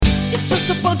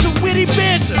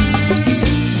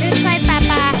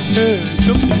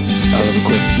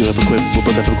You'll have a quip. We'll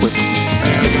both have a quip.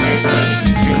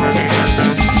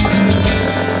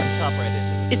 Hop right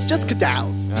into it. It's just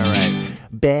Cadows. All right.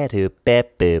 Ba-doop,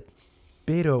 bap-boop.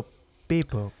 Beto,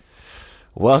 beepo.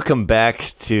 Welcome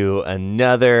back to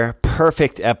another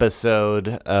perfect episode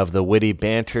of the Witty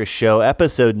Banter Show,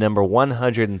 episode number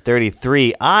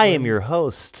 133. I am your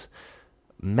host,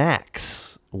 Max.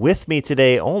 With me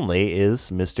today only is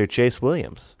Mr. Chase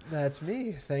Williams. That's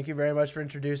me. Thank you very much for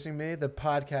introducing me. The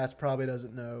podcast audience probably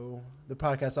doesn't know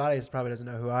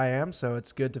who I am, so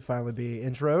it's good to finally be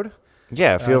introed.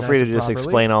 Yeah, feel free nice to and just properly.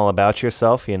 explain all about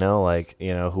yourself,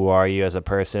 who are you as a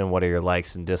person, what are your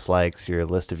likes and dislikes, your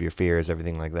list of your fears,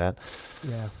 everything like that.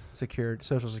 Yeah,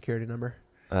 social security number.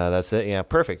 That's it. Yeah,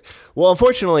 perfect. Well,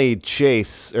 unfortunately,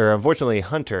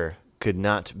 Hunter could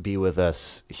not be with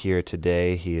us here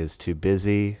today. He is too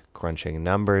busy crunching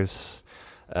numbers,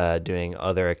 doing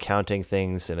other accounting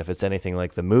things, and if it's anything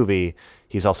like the movie,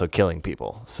 he's also killing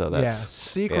people. So that's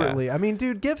secretly. Yeah. I mean,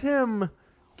 dude, give him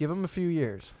a few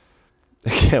years.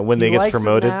 when he they gets likes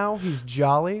promoted. It now he's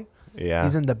jolly. Yeah,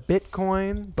 he's into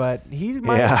Bitcoin, but he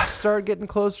might start getting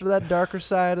closer to that darker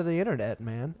side of the internet,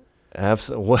 man.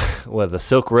 Absolutely. What the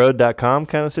SilkRoad.com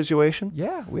kind of situation?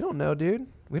 Yeah, we don't know, dude.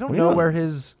 We don't know where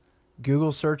his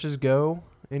Google searches go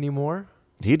anymore.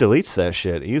 He deletes that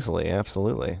shit easily.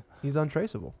 Absolutely. He's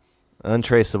untraceable.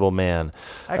 Untraceable man.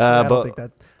 Actually, I don't think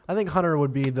that. I think Hunter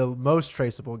would be the most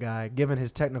traceable guy, given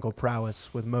his technical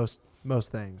prowess with most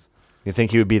things. You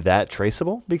think he would be that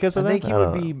traceable because of that? I think he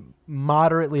would be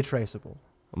moderately traceable.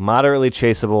 Moderately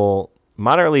traceable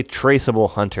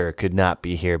Hunter could not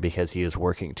be here because he is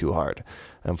working too hard,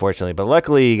 unfortunately. But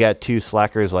luckily, you got two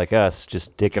slackers like us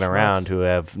just dicking around who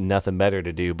have nothing better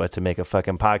to do but to make a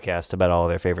fucking podcast about all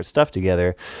their favorite stuff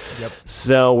together. Yep.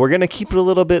 So we're gonna keep it a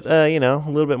little bit, a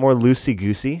little bit more loosey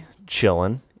goosey,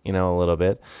 chilling, a little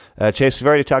bit. Chase, we've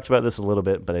already talked about this a little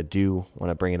bit, but I do want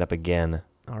to bring it up again.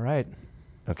 All right.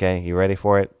 Okay, you ready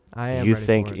for it? I am. You ready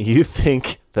think for it. you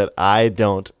think that I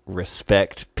don't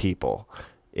respect people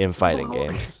in fighting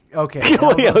games? Okay.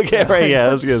 Right. Yeah,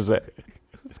 I was gonna say.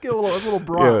 Let's get a little Yeah,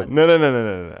 broad.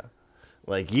 no.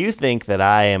 Like, you think that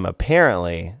I am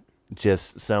apparently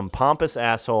just some pompous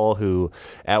asshole who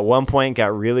at one point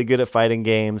got really good at fighting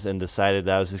games and decided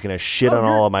that I was just gonna shit on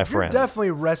all of my friends. You're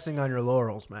definitely resting on your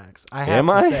laurels, Max. I have Am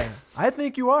to I? say. I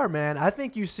think you are, man. I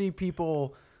think you see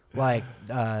people like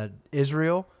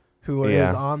Israel who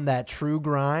is on that true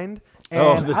grind.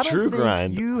 And the true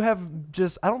grind.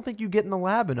 I don't think you get in the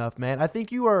lab enough, man. I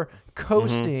think you are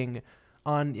coasting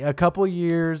on a couple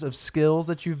years of skills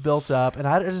that you've built up, and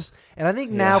I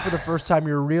think now for the first time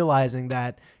you're realizing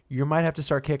that you might have to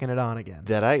start kicking it on again.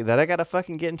 That I gotta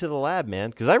fucking get into the lab,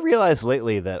 man, because I realized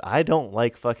lately that I don't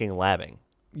like fucking labbing.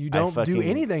 You don't do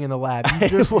anything in the lab.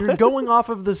 You're going off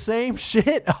of the same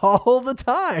shit all the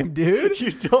time, dude.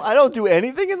 I don't do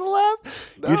anything in the lab?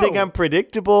 No. You think I'm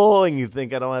predictable and you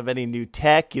think I don't have any new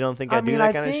tech? You don't think I do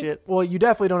that kind of shit? Well, you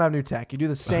definitely don't have new tech. You do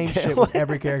the same shit with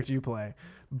every character you play.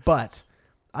 But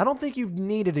I don't think you've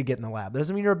needed to get in the lab. That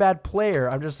doesn't mean you're a bad player.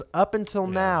 I'm just up until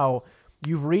now,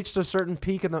 you've reached a certain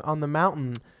peak on the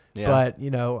mountain. Yeah. But, we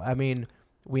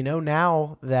know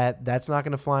now that that's not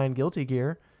going to fly in Guilty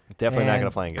Gear. Definitely not going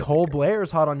to fly in Guilty Cole Gear.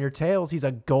 Blair's hot on your tails. He's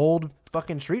a gold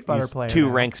fucking Street Fighter player. Two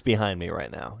now. ranks behind me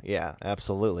right now. Yeah,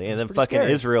 absolutely. And then pretty fucking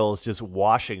scary. Israel is just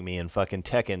washing me in fucking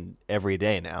Tekken every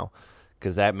day now.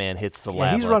 Because that man hits the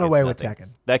lab. He's like run it's away with nothing. Tekken.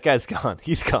 That guy's gone.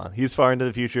 He's gone. He's far into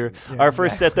the future. Yeah, Our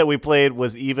first set that we played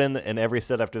was even, and every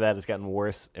set after that has gotten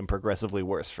worse and progressively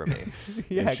worse for me.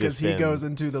 Yeah, because he goes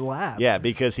into the lab. Yeah,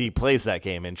 because he plays that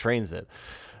game and trains it.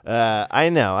 I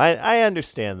know. I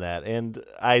understand that. And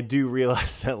I do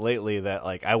realize that lately that,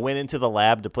 like, I went into the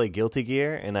lab to play Guilty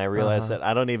Gear, and I realized that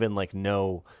I don't even, like,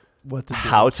 know what to do.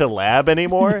 how to lab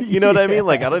anymore. You know what I mean?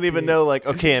 Like, I don't even dude. know, like,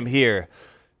 okay, I'm here.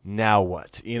 Now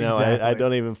what? Exactly. I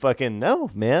don't even fucking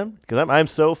know, man, because I'm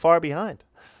so far behind.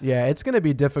 Yeah, it's going to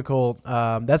be difficult.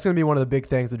 That's going to be one of the big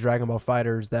things with Dragon Ball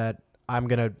FighterZ that I'm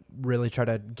going to really try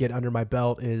to get under my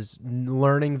belt is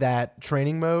learning that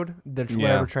training mode,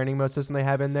 whatever training mode system they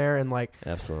have in there. And like,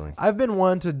 absolutely, I've been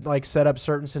one to like set up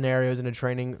certain scenarios in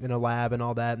a lab and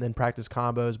all that, and then practice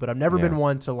combos. But I've never been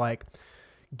one to like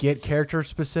get character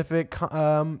specific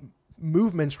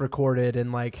movements recorded.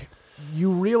 And like,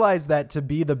 you realize that to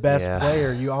be the best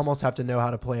player, you almost have to know how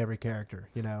to play every character,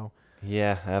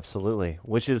 Yeah, absolutely.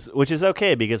 Which is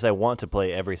okay because I want to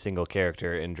play every single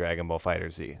character in Dragon Ball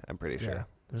FighterZ. I'm pretty sure. Yeah,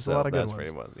 there's a lot of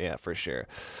good ones. Yeah, for sure.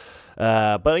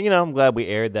 But I'm glad we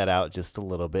aired that out just a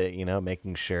little bit.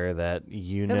 Making sure that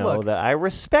that I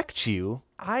respect you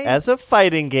as a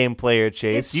fighting game player,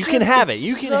 Chase. You can have it.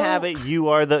 You can have it. You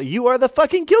are the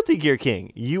fucking Guilty Gear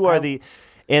King. You are the.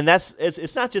 And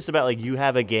it's not just about like you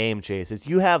have a game, Chase. It's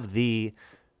you have the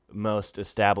most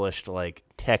established, like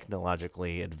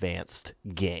technologically advanced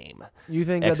game. You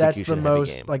think that that's the Execution-heavy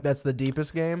most game. like that's the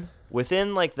deepest game?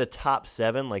 Within like the top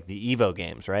 7, like the Evo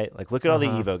games, right? Like look at all the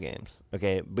Evo games.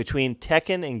 Okay, between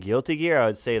Tekken and Guilty Gear, I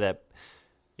would say that.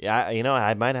 Yeah,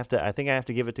 I might have to. I think I have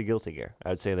to give it to Guilty Gear. I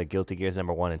would say that Guilty Gear is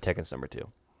number 1 and Tekken's number 2.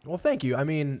 Well, thank you. I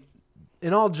mean,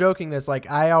 in all jokingness, like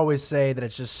I always say that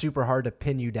it's just super hard to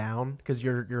pin you down because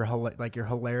you're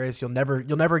hilarious. You'll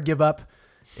never give up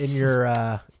in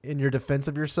your defense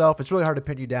of yourself. It's really hard to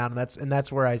pin you down, and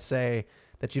that's where I say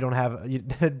that you don't have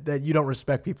that you don't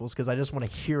respect people's because I just want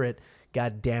to hear it.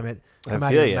 God damn it! Come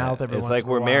out of your mouth every It's once like in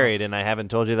a we're while. married, and I haven't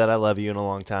told you that I love you in a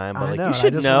long time. But I like know, you I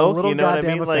should just know. want a little You know what I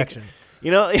goddamn mean? Like affection.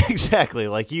 exactly.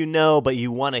 Like but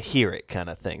you want to hear it, kind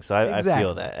of thing. So I Exactly.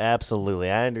 feel that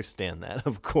absolutely. I understand that,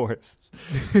 of course.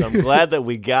 So I'm glad that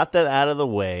we got that out of the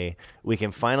way. We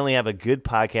can finally have a good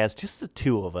podcast, just the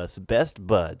two of us, best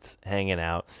buds, hanging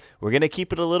out. We're gonna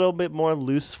keep it a little bit more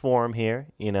loose form here.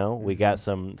 We got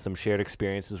some shared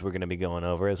experiences we're gonna be going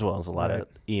over, as well as a lot of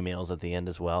emails at the end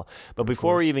as well. But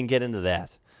before we even get into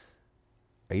that,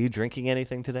 are you drinking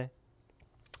anything today?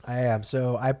 I am.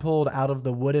 So I pulled out of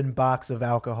the wooden box of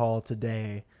alcohol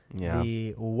today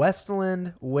the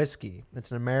Westland whiskey.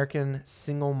 It's an American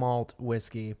single malt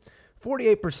whiskey.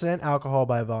 48% alcohol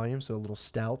by volume, so a little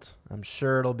stout. I'm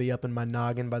sure it'll be up in my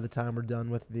noggin by the time we're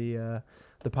done with the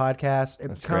podcast.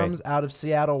 It comes out of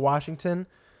Seattle, Washington.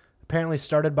 Apparently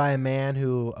started by a man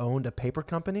who owned a paper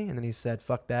company, and then he said,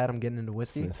 fuck that, I'm getting into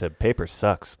whiskey. I said, paper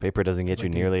sucks. Paper doesn't get you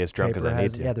nearly as drunk as I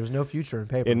need to. Yeah, there's no future in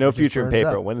paper. Yeah, no It just future in burns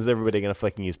paper. up. When is everybody going to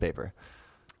fucking use paper?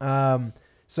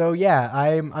 So yeah,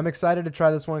 I'm excited to try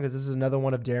this one because this is another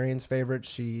one of Darian's favorites.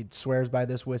 She swears by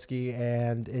this whiskey,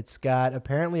 and it's got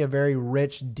apparently a very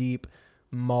rich, deep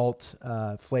malt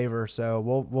flavor. So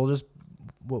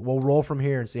we'll roll from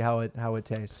here and see how it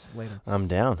tastes later. I'm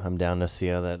down. I'm down to see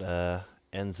how that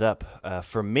ends up.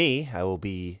 For me, I will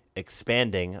be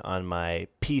expanding on my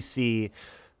PC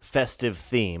festive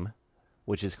theme,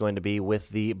 which is going to be with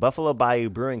the Buffalo Bayou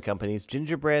Brewing Company's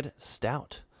Gingerbread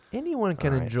Stout. Anyone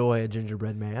can enjoy a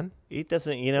gingerbread man. It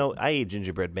doesn't, I eat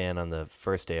gingerbread man on the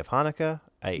first day of Hanukkah.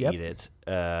 I eat it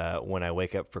when I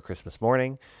wake up for Christmas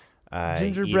morning.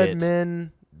 Gingerbread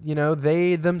men,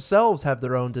 they themselves have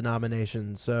their own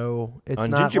denomination, so it's on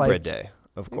not Gingerbread like, Day.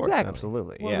 Of course, Exactly.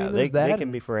 absolutely. Well, Yeah, there's they that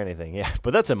can be for anything. Yeah,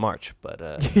 but that's in March. But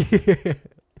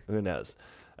who knows?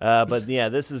 But yeah,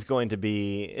 this is going to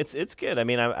be. It's good. I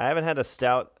mean, I haven't had a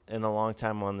stout in a long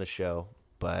time on the show,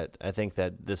 but I think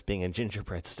that this being a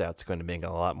gingerbread stout is going to make it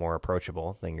a lot more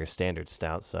approachable than your standard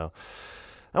stout. So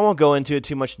I won't go into it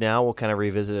too much now. We'll kind of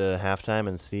revisit it at halftime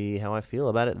and see how I feel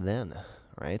about it then.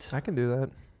 Right? I can do that.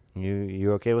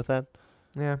 You okay with that?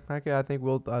 Yeah, I think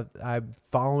I'm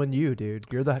following you, dude.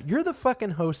 You're the fucking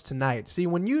host tonight. See,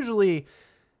 when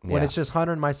it's just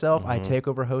Hunter and myself, I take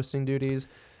over hosting duties.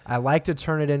 I like to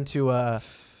turn it into a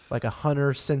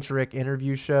Hunter-centric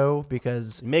interview show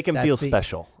because Make him feel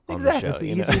special. Exactly, on the show, it's the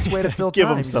easiest way to fill Give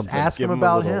time. him You just something. ask Give him him a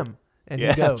about little- him, and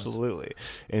yeah, he goes. absolutely.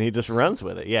 And he just runs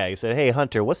with it. Yeah, he said, "Hey,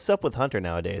 Hunter, what's up with Hunter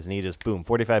nowadays?" And he just, boom,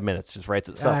 45 minutes, just writes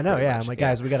itself. I know, pretty yeah. much. I'm like,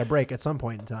 guys, we got a break at some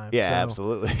point in time. Yeah, so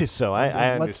absolutely. So I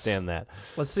let's- understand that.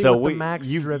 let's see so what the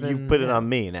max-driven- You put it yeah. on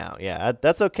me now. Yeah,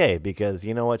 that's okay because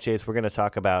you know what, Chase, we're gonna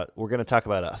talk about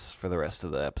us for the rest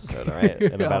of the episode, all right?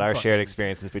 And about our shared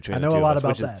experiences between I the know two a lot of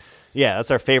us, about which that. is yeah,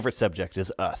 that's our favorite subject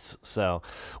is us. So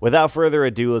without further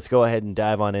ado, let's go ahead and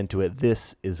dive on into it.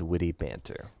 This is Witty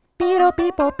Banter.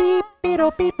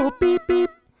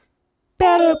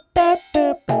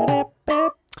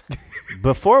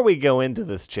 Before we go into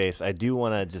this, Chase, I do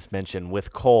want to just mention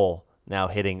with Cole now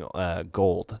hitting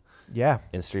gold Yeah.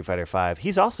 in Street Fighter V,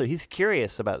 he's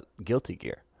curious about Guilty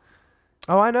Gear.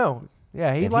 Oh, I know.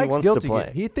 Yeah, he And he likes wants to Guilty Gear.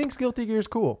 play. He thinks Guilty Gear is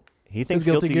cool. He thinks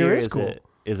Guilty Guilty Gear Gear is is cool.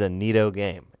 is a neato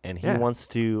game, and he Yeah. wants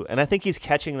to. And I think he's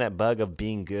catching that bug of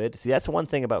being good. See, that's one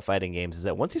thing about fighting games is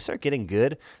that once you start getting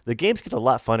good, the games get a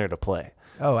lot funner to play.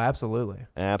 Oh, absolutely.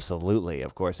 Absolutely,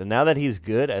 of course. And now that he's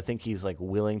good, I think he's like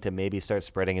willing to maybe start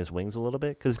spreading his wings a little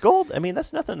bit. Because gold, I mean,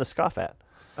 that's nothing to scoff at.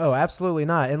 Oh, absolutely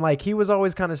not. And like he was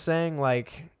always kind of saying,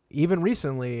 like even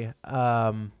recently,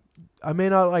 I may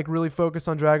not like really focus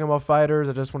on Dragon Ball Fighters.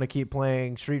 I just want to keep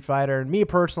playing Street Fighter. And me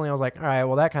personally, I was like, all right,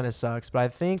 well that kind of sucks. But I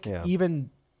think even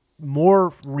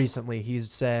more recently,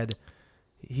 he's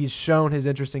shown his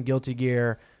interest in Guilty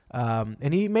Gear.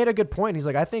 And he made a good point. He's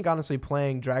like, I think honestly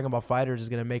playing Dragon Ball Fighters is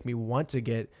going to make me want to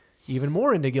get even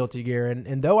more into Guilty Gear.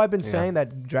 And though I've been saying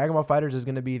that Dragon Ball Fighters is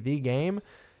going to be the game,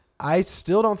 I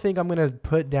still don't think I'm going to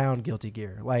put down Guilty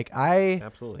Gear. Like, I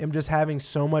Absolutely. am just having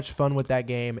so much fun with that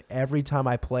game every time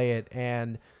I play it,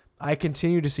 and I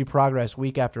continue to see progress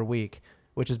week after week,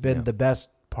 which has been the best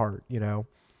part, you know?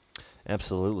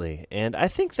 Absolutely. And I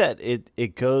think that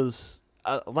it goes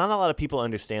not a lot of people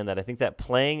understand that. I think that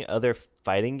playing other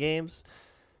fighting games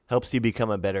helps you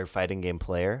become a better fighting game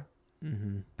player.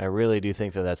 Mm-hmm. I really do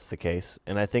think that that's the case.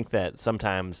 And I think that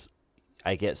sometimes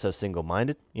I get so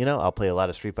single-minded, you know, I'll play a lot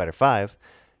of Street Fighter 5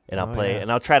 and I'll play and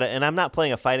I'll try to, and I'm not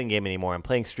playing a fighting game anymore. I'm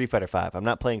playing Street Fighter 5. I'm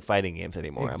not playing fighting games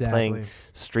anymore. Exactly. I'm playing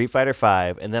Street Fighter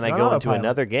 5 and then I go into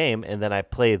another game and then I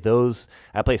play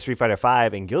Street Fighter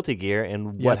 5 and Guilty Gear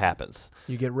and what happens?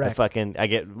 You get wrecked. I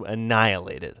get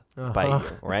annihilated by you,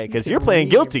 right? Because you're playing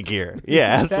Guilty Gear.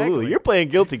 Yeah, Exactly. absolutely. You're playing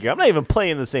Guilty Gear. I'm not even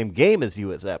playing the same game as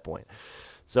you at that point.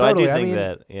 So Totally. I do think I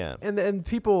mean, that, And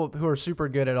people who are super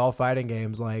good at all fighting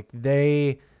games, like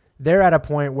they're at a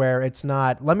point where it's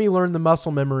not, let me learn the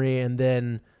muscle memory and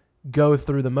then go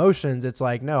through the motions. It's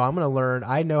like, no, I'm going to learn.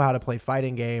 I know how to play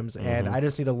fighting games and I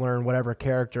just need to learn whatever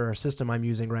character or system I'm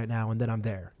using right now. And then I'm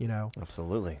there, you know?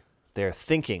 Absolutely. They're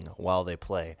thinking while they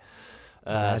play.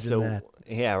 Imagine that.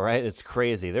 Yeah, right. It's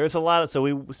crazy. There's a lot of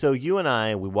so you and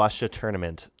I we watched a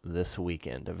tournament this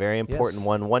weekend, a very important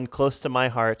one close to my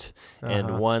heart,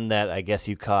 and one that I guess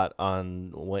you caught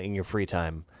in your free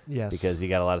time. Yes, because you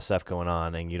got a lot of stuff going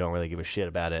on and you don't really give a shit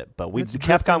about it. But it's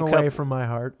Capcom away from my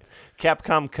heart.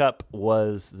 Capcom Cup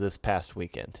was this past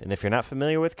weekend, and if you're not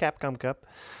familiar with Capcom Cup,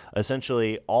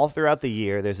 essentially all throughout the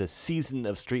year there's a season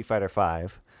of Street Fighter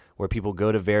V where people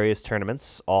go to various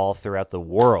tournaments all throughout the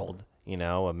world. You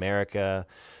know, America,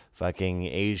 fucking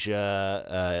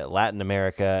Asia, Latin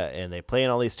America, and they play in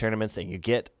all these tournaments, and you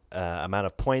get amount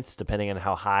of points depending on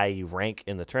how high you rank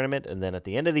in the tournament. And then at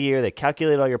the end of the year, they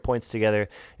calculate all your points together,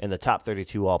 and the top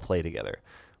 32 all play together,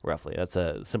 roughly. That's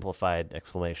a simplified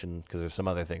explanation because there's some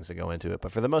other things that go into it.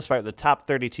 But for the most part, the top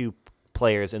 32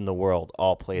 players in the world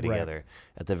all play together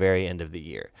at the very end of the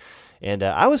year. And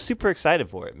I was super excited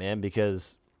for it, man,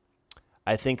 because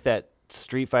I think that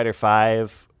Street Fighter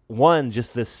V...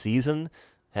 just this season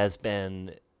has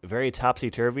been very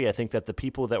topsy-turvy. I think that the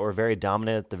people that were very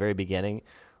dominant at the very beginning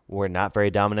were not very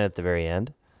dominant at the very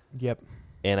end. Yep.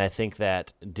 And I think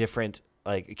that different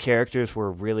characters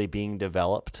were really being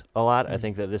developed a lot. I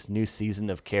think that this new season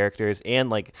of characters and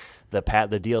the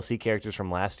DLC characters from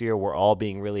last year were all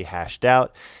being really hashed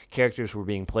out. Characters were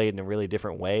being played in a really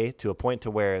different way to a point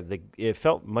to where it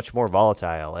felt much more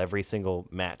volatile every single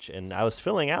match. And I was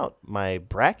filling out my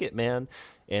bracket, man.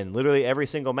 And literally every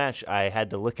single match, I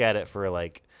had to look at it for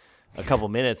a couple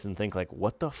minutes and think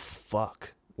what the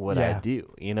fuck would I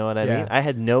do? You know what I mean? I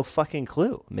had no fucking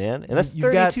clue, man. And that's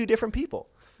 32 different people.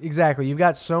 Exactly. You've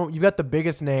got the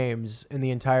biggest names in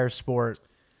the entire sport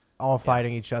all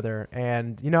fighting each other.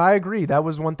 And, I agree. That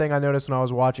was one thing I noticed when I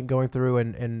was going through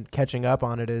and catching up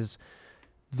on it is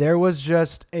there was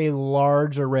just a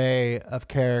large array of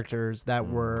characters that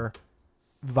were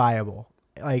viable.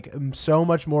 So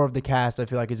much more of the cast I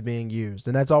feel like is being used,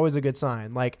 and that's always a good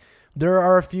sign. There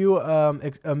are a few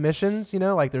omissions,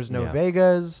 there's no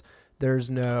Vegas, there's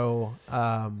no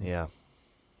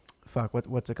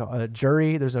what's it called,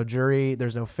 Jury, there's no Jury,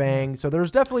 there's no Fang, so there's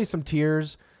definitely some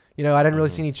tiers. I didn't really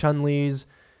see any Chun-Li's,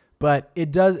 but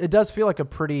it does feel like a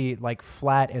pretty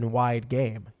flat and wide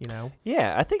game.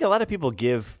 Yeah, I think a lot of people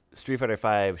give Street Fighter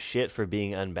V shit for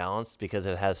being unbalanced because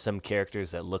it has some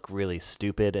characters that look really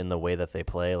stupid in the way that they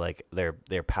play.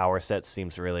 Their power set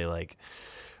seems really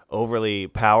overly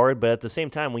powered, but at the same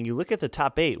time, when you look at the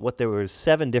top 8, there were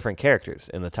 7 different characters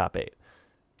in the top 8,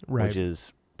 which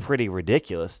is pretty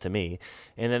ridiculous to me.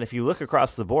 And then if you look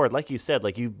across the board, like you said,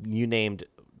 you named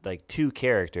 2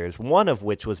 characters, one of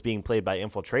which was being played by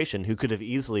Infiltration, who could have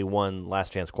easily won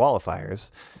Last Chance qualifiers.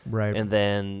 Right. And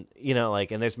then,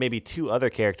 and there's maybe 2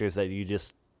 other characters that you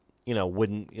just,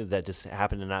 that just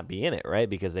happen to not be in it, right?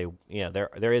 Because they,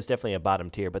 there is definitely a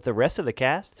bottom tier, but the rest of the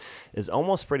cast is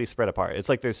almost pretty spread apart. It's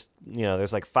there's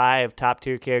 5 top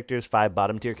tier characters, 5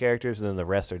 bottom tier characters, and then the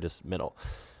rest are just middle.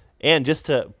 And just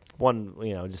to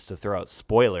throw out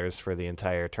spoilers for the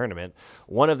entire tournament,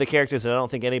 one of the characters that I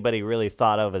don't think anybody really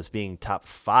thought of as being top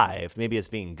 5, maybe as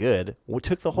being good,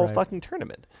 took the whole fucking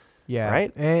tournament. Yeah.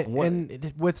 Right? And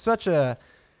with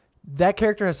that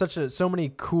character has such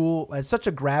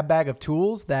a grab bag of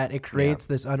tools that it creates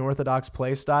this unorthodox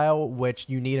play style, which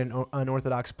you need an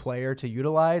unorthodox player to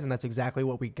utilize. And that's exactly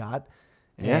what we got.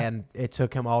 Yeah. And it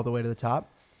took him all the way to the top.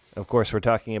 Of course, we're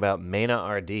talking about Mena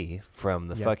RD from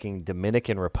the fucking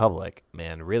Dominican Republic,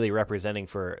 man, really representing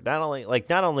for not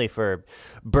only for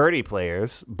birdie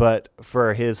players, but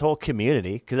for his whole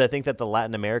community. Because I think that the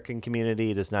Latin American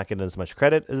community does not get as much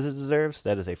credit as it deserves.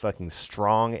 That is a fucking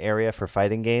strong area for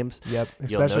fighting games. Yep,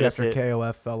 especially after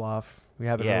KOF fell off. We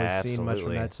haven't really seen much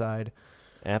from that side.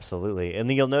 Absolutely. And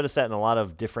then you'll notice that in a lot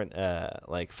of different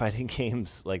like fighting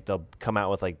games, like they'll come out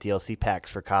with like DLC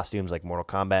packs for costumes like Mortal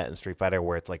Kombat and Street Fighter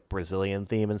where it's like Brazilian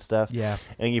theme and stuff. Yeah.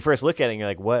 And you first look at it and you're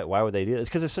like, what? Why would they do this?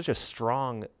 Because there's such a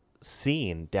strong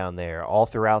scene down there all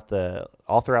throughout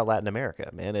Latin America,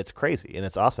 man. It's crazy and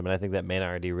it's awesome. And I think that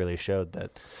Mena RD really showed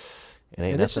that.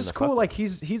 And it's just cool. Like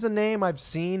he's a name I've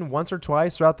seen once or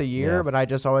twice throughout the year, but I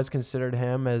just always considered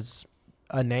him as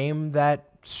a name that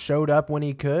showed up when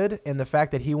he could, and the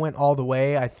fact that he went all the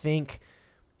way, I think,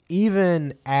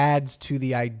 even adds to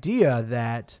the idea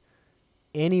that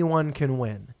anyone can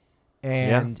win.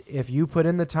 And if you put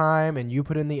in the time and you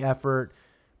put in the effort,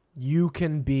 you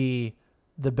can be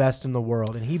the best in the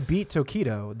world. And he beat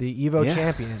Tokido, the Evo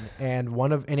champion,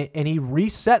 and he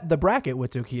reset the bracket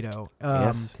with Tokido.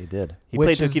 Yes, he did. He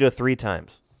played Tokido 3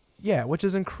 times. Yeah, which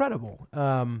is incredible.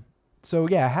 So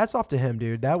yeah, hats off to him,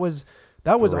 dude. That was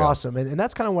awesome. And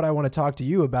that's kind of what I want to talk to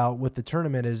you about with the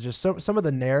tournament is just some of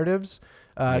the narratives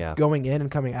going in and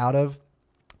coming out of.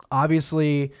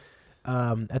 Obviously,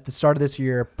 at the start of this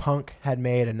year, Punk had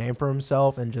made a name for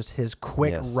himself and just his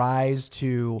quick rise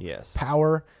to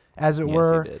power, as it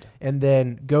were. He did. And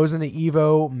then goes into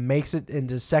Evo, makes it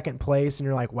into second place, and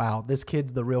you're like, wow, this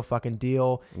kid's the real fucking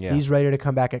deal. Yeah. He's ready to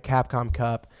come back at Capcom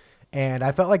Cup. And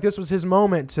I felt like this was his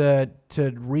moment to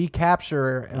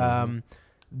recapture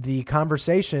the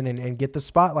conversation and get the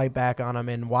spotlight back on him.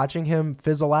 And watching him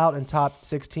fizzle out in top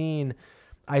 16,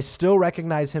 I still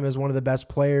recognize him as one of the best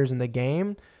players in the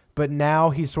game. But now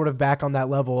he's sort of back on that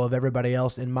level of everybody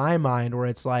else in my mind, where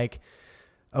it's like,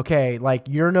 okay, like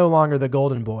you're no longer the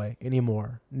golden boy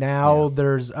anymore. Now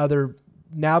there's other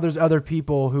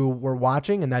people who were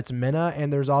watching, and that's Mena.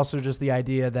 And there's also just the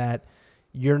idea that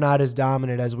you're not as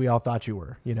dominant as we all thought you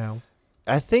were, you know?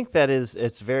 I think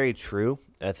it's very true.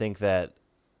 I think that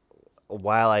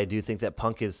while I do think that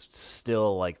Punk is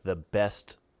still like the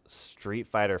best Street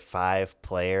Fighter V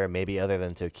player, maybe other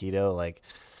than Tokido, like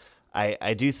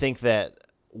I do think that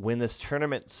when this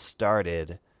tournament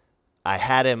started, I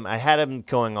had him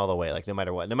going all the way, like no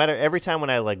matter what. Every time when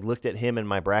I like looked at him in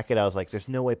my bracket, I was like, there's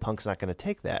no way Punk's not going to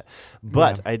take that.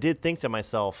 But I did think to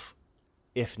myself,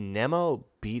 if Nemo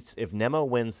wins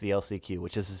the LCQ,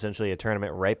 which is essentially a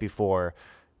tournament right before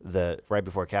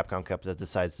Capcom Cup that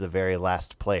decides the very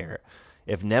last player,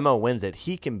 if Nemo wins it,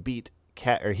 he can beat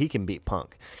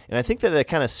Punk. And I think that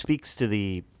kind of speaks to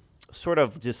the sort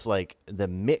of just like the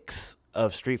mix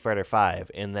of Street Fighter V,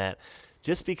 in that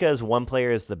just because one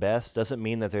player is the best doesn't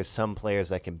mean that there's some players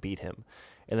that can beat him.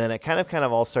 And then it kind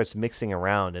of all starts mixing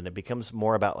around, and it becomes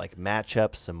more about like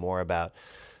matchups and more about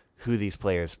who these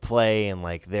players play and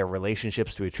like their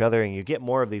relationships to each other, and you get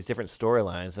more of these different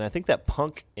storylines. And I think that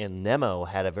Punk and Nemo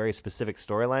had a very specific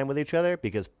storyline with each other,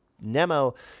 because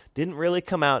Nemo didn't really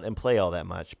come out and play all that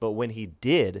much, but when he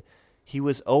did, he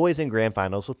was always in grand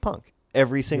finals with Punk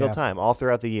every single time, all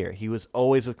throughout the year. He was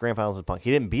always with grand finals with Punk.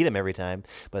 He didn't beat him every time,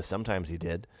 but sometimes he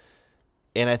did.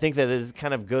 And I think that it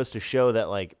kind of goes to show that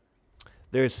like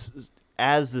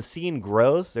as the scene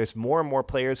grows, there's more and more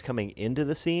players coming into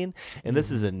the scene, and this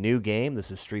is a new game.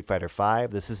 This is Street Fighter V.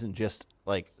 This isn't just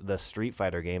like the Street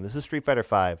Fighter game. This is Street Fighter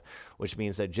V, which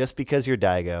means that just because you're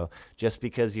Daigo, just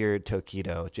because you're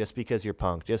Tokido, just because you're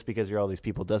Punk, just because you're all these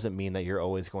people doesn't mean that you're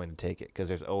always going to take it, because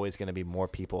there's always going to be more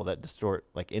people that distort,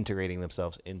 like integrating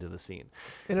themselves into the scene.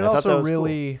 And it also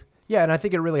really... Cool. Yeah, and I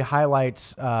think it really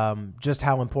highlights just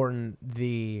how important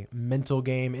the mental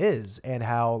game is, and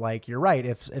how, like, you're right.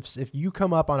 If you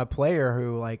come up on a player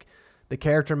who, like, the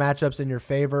character matchups in your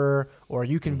favor, or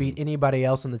you can beat anybody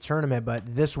else in the tournament, but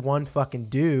this one fucking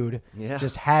dude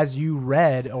just has you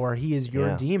red, or he is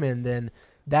your demon, then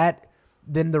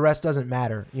the rest doesn't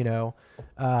matter, you know.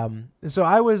 And so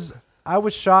I was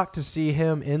shocked to see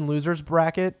him in losers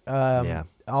bracket.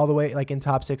 All the way like in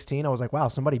top 16. I was like, wow,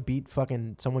 someone beat Punk,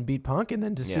 and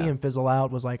then to see him fizzle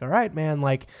out was like, all right, man,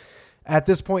 like at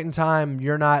this point in time,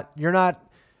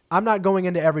 I'm not going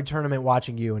into every tournament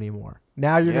watching you anymore.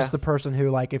 Now you're just the person who,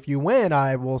 like, if you win,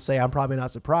 I will say I'm probably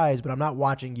not surprised, but I'm not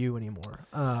watching you anymore.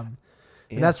 And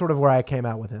that's sort of where I came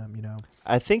out with him, you know.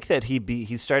 I think that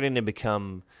he's starting to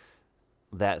become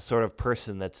that sort of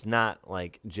person that's not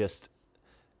like just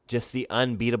the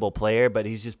unbeatable player, but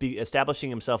he's just establishing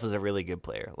himself as a really good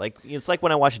player. Like, it's like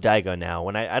when I watch Daigo now,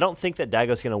 when I don't think that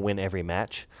Daigo's going to win every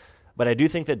match. But I do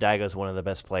think that Daigo is one of the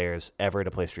best players ever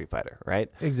to play Street Fighter, right?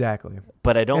 Exactly.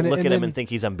 But I don't And- look and at him then- and think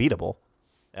he's unbeatable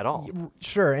at all.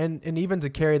 Sure, and even to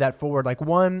carry that forward, like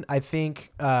one, I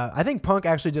think Punk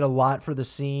actually did a lot for the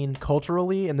scene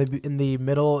culturally in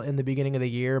the beginning of the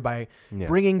year by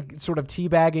bringing sort of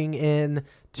teabagging in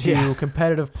to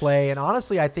competitive play, and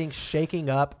honestly, I think shaking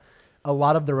up a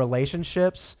lot of the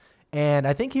relationships. And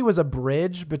I think he was a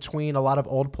bridge between a lot of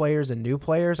old players and new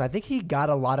players. I think he got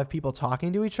a lot of people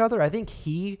talking to each other. I think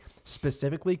he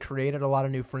specifically created a lot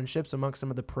of new friendships amongst some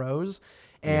of the pros.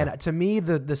 And to me,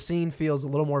 the scene feels a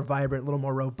little more vibrant, a little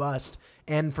more robust.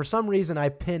 And for some reason, I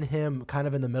pin him kind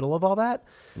of in the middle of all that.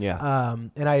 Yeah.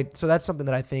 So that's something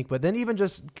that I think. But then even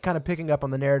just kind of picking up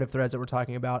on the narrative threads that we're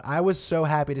talking about, I was so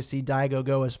happy to see Daigo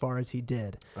go as far as he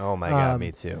did. Oh my God,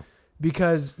 me too.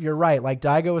 Because you're right. Like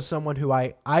Daigo is someone who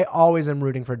I always am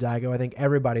rooting for Daigo. I think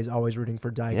everybody's always rooting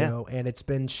for Daigo. And it's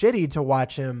been shitty to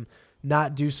watch him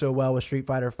not do so well with Street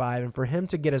Fighter V, and for him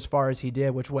to get as far as he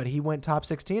did, he went top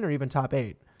 16 or even top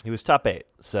 8. He was top 8.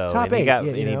 So Top and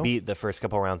 8, he beat the first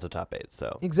couple rounds of top 8.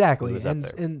 So exactly, he was up and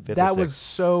there, and fifth or that was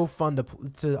sixth. so fun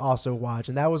to also watch,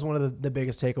 and that was one of the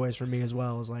biggest takeaways for me as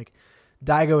well. Is like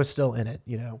Daigo is still in it,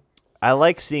 I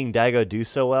like seeing Daigo do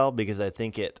so well because I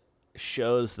think it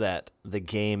shows that the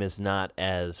game is not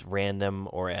as random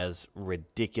or as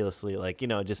ridiculously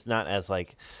just not as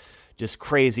just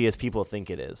crazy as people think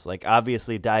it is. Like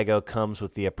obviously Daigo comes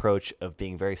with the approach of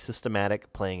being very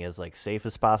systematic, playing as safe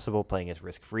as possible, playing as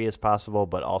risk free as possible,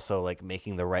 but also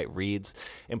making the right reads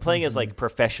and playing as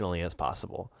professionally as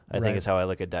possible. I think is how I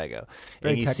look at Daigo.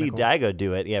 Very and you technical. see Daigo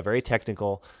do it, very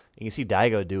technical. And you see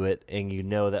Daigo do it, and you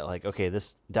know that okay,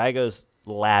 this Daigo's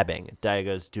labbing,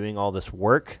 Daigo's doing all this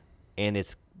work, and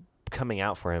it's coming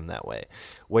out for him that way.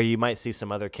 Where you might see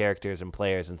some other characters and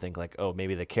players and think oh,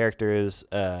 maybe the character is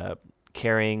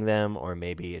carrying them, or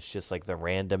maybe it's just the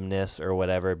randomness or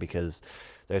whatever, because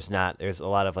there's a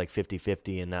lot of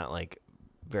 50-50 and not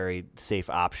very safe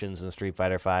options in Street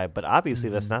Fighter V. But obviously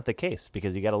that's not the case,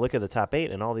 because you got to look at the top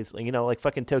 8 and all these,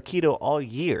 fucking Tokido all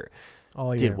year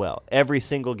did well. Every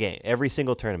single game, every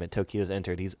single tournament Tokido's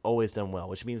entered, he's always done well,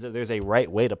 which means that there's a right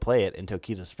way to play it, and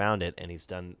Tokido's found it, and he's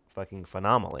done fucking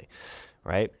phenomenally,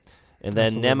 right? And then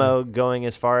Absolutely. Nemo going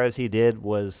as far as he did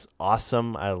was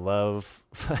awesome. I love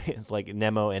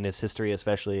Nemo and his history,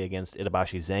 especially against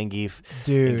Itabashi Zangief.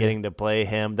 Dude. And getting to play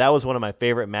him. That was one of my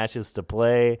favorite matches to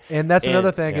play. And that's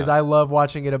another thing is yeah. I love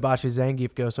watching Itabashi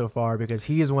Zangief go so far because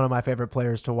he is one of my favorite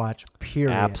players to watch,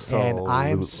 period. Absolutely. And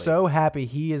I'm so happy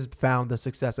he has found the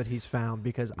success that he's found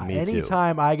because Me too.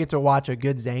 anytime I get to watch a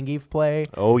good Zangief play,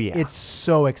 Oh, yeah. it's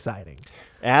so exciting.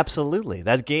 Absolutely.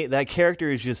 That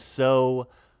character is just so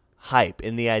hype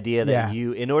in the idea that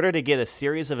in order to get a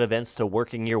series of events to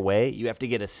working your way, you have to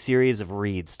get a series of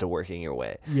reads to working your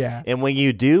way. Yeah. And when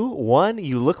you do, one,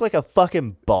 you look like a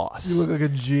fucking boss. You look like a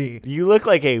G. You look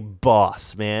like a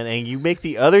boss, man, and you make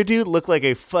the other dude look like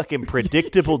a fucking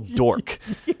predictable dork.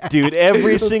 Dude,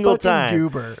 every The single fucking time.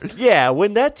 goober. Yeah,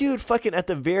 when that dude fucking at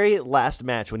the very last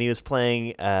match when he was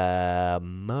playing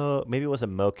maybe it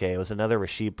wasn't Moke, it was another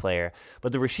Rashid player,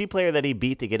 but the Rashid player that he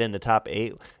beat to get into top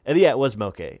 8, it was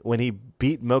Moke. When he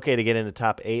beat Moke to get into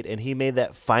top 8, and he made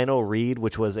that final read,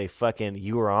 which was a fucking,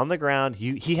 you were on the ground,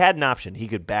 he had an option. He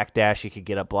could backdash, he could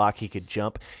get a block, he could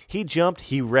jump. He jumped,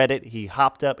 he read it, he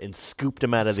hopped up and scooped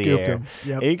him out of the Scooped air. him,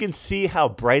 yep. And you can see how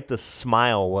bright the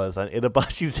smile was on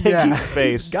Itabashi Zangief's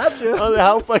face. Gotcha.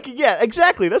 How fucking,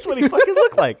 exactly. That's what he fucking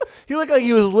looked like. He looked like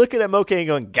he was looking at Moke and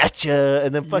going, gotcha,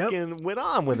 and then fucking went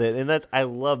on with it. And I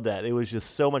love that. It was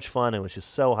just so much fun. It was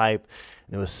just so hype.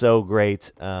 And it was so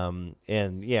great. And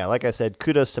like I said,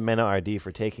 kudos to Mena RD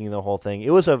for taking the whole thing.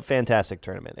 It was a fantastic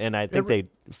tournament. And I think they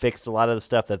fixed a lot of the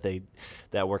stuff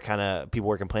that were kind of people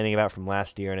were complaining about from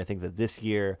last year. And I think that this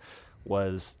year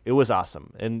was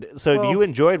awesome. And so you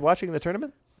enjoyed watching the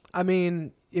tournament? I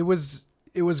mean, it was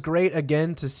great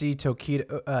again to see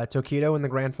Tokido in the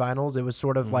grand finals. It was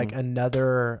sort of like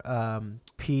another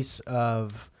piece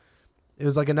of. It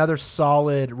was like another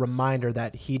solid reminder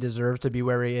that he deserves to be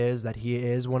where he is, that he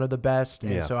is one of the best.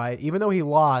 And so even though he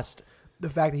lost, the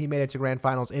fact that he made it to grand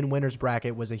finals in winner's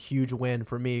bracket was a huge win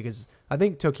for me because I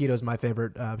think Tokido's my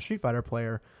favorite Street Fighter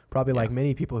player, probably like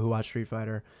many people who watch Street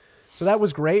Fighter. So that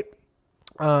was great.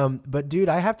 But dude,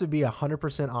 I have to be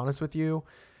 100% honest with you.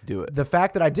 Do it. The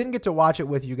fact that I didn't get to watch it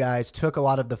with you guys took a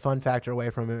lot of the fun factor away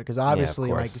from it because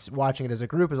obviously watching it as a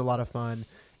group is a lot of fun.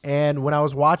 And when I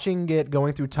was watching it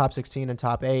going through top 16 and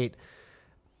top 8,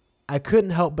 I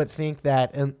couldn't help but think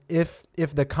that if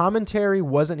the commentary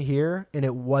wasn't here and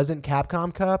it wasn't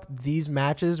Capcom Cup, these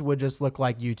matches would just look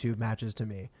like YouTube matches to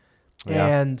me.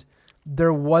 Yeah. And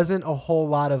there wasn't a whole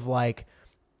lot of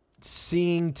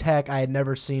seeing tech I had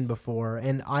never seen before,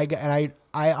 and I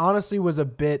honestly was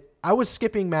I was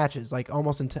skipping matches like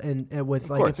almost with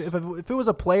like if it was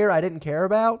a player I didn't care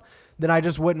about, then I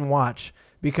just wouldn't watch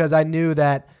because I knew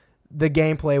that the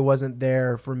gameplay wasn't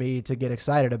there for me to get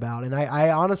excited about, and I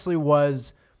honestly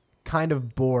was kind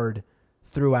of bored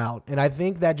throughout, and I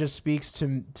think that just speaks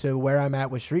to where I'm at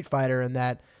with Street Fighter and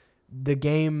that the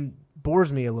game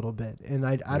bores me a little bit, and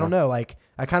I don't know, like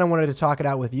I kind of wanted to talk it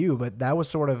out with you, but that was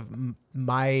sort of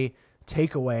my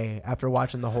takeaway after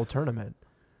watching the whole tournament.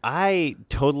 I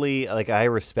totally I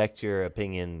respect your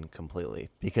opinion completely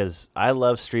because I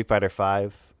love Street Fighter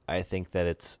V. I think that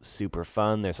it's super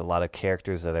fun. There's a lot of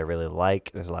characters that I really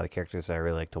like. There's a lot of characters that I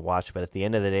really like to watch, but at the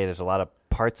end of the day, there's a lot of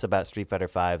parts about Street Fighter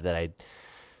V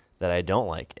that I don't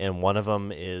like, and one of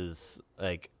them is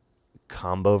like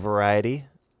combo variety.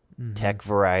 Tech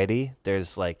variety.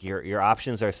 There's like your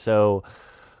options are so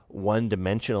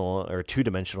one-dimensional or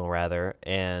two-dimensional rather,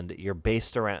 and you're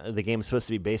based around the game's supposed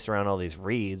to be based around all these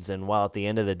reads. And while at the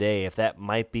end of the day, if that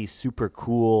might be super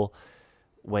cool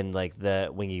when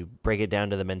you break it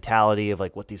down to the mentality of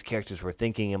like what these characters were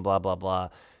thinking and blah blah blah,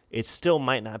 it still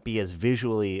might not be as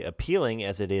visually appealing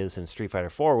as it is in Street Fighter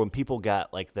 4 when people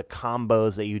got like the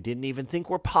combos that you didn't even think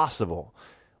were possible.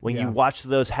 When you watched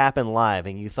those happen live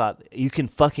and you thought you can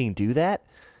fucking do that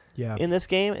in this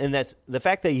game. And that's the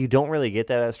fact that you don't really get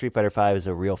that out of Street Fighter V is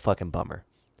a real fucking bummer.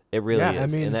 It really is. I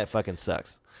mean, and that fucking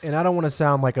sucks. And I don't want to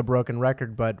sound like a broken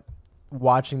record, but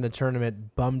watching the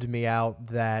tournament bummed me out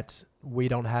that we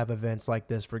don't have events like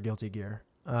this for Guilty Gear.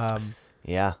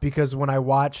 Because when I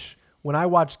watched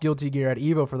Guilty Gear at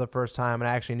EVO for the first time and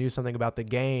I actually knew something about the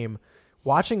game,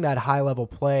 watching that high level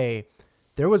play,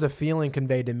 there was a feeling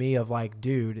conveyed to me of like,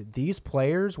 dude, these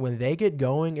players, when they get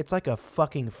going, it's like a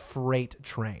fucking freight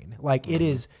train. Like it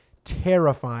is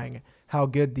terrifying how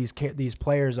good these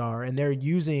players are, and they're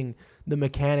using the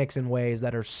mechanics in ways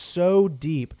that are so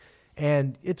deep.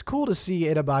 And it's cool to see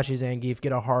Itabashi Zangief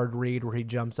get a hard read where he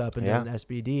jumps up and does an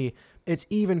SBD. It's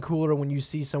even cooler when you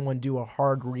see someone do a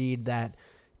hard read that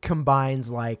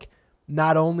combines like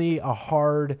not only a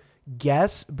hard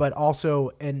guess, but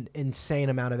also an insane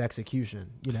amount of execution,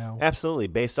 you know? Absolutely.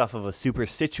 Based off of a super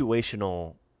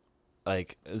situational,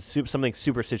 something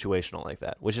super situational like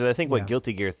that, which is, I think, what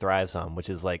Guilty Gear thrives on, which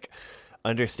is like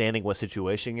understanding what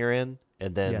situation you're in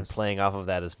and then playing off of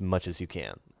that as much as you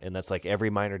can. And that's like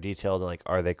every minor detail to like,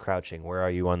 are they crouching? Where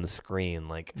are you on the screen?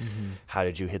 Like, how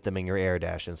did you hit them in your air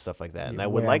dash and stuff like that? And I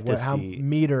would like to see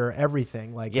meter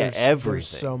everything. Like,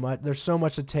 everything. There's so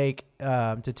much to take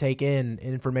in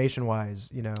information wise,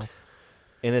 you know.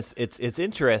 And it's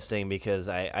interesting because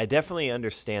I definitely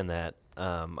understand that.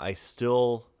 I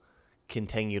still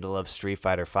continue to love Street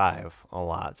Fighter V a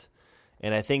lot.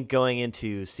 And I think going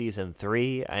into Season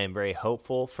 3, I am very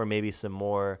hopeful for maybe some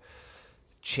more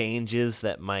changes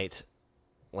that might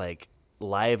like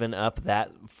liven up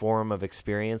that form of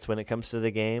experience when it comes to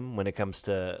the game, when it comes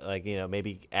to like, you know,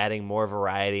 maybe adding more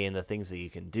variety in the things that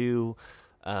you can do,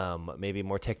 maybe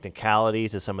more technicality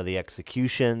to some of the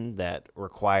execution that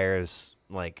requires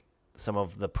like some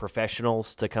of the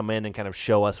professionals to come in and kind of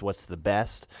show us what's the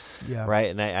best. Right.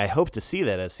 And I hope to see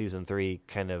that as Season 3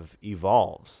 kind of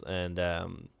evolves. And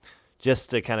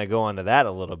just to kind of go on to that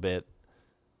a little bit,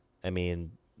 I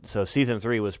mean, so Season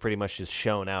 3 was pretty much just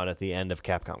shown out at the end of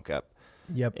Capcom Cup.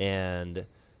 And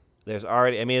there's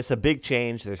already, I mean, it's a big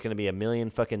change. There's going to be a million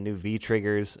fucking new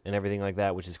V-triggers and everything like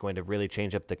that, which is going to really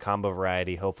change up the combo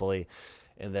variety, hopefully.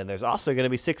 And then there's also going to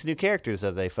be 6 new characters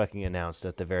that they fucking announced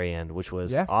at the very end, which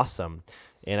was awesome.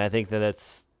 And I think that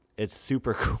it's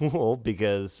super cool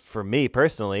because for me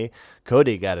personally,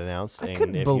 Cody got announced. I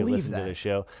couldn't believe you listen to the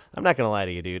show, I'm not going to lie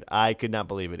to you, dude. I could not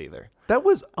believe it either. That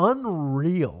was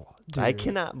unreal, dude. I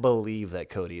cannot believe that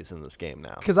Cody is in this game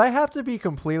now. Because I have to be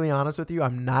completely honest with you.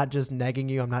 I'm not just negging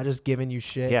you. I'm not just giving you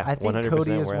shit. Yeah, I think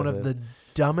Cody is one of the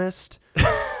dumbest,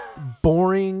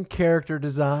 boring character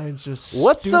designs. Just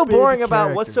what's so boring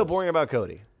characters. about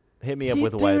Cody? Hit me up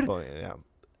with a white point. Yeah.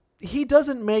 He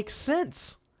doesn't make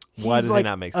sense. Why does he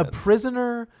not make sense? A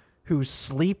prisoner who's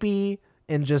sleepy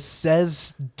and just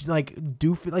says like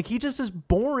doofy, like he just is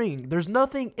boring. There's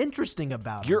nothing interesting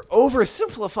about him. You're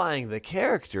oversimplifying the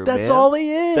character. That's man. all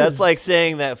he is. That's like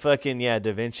saying that fucking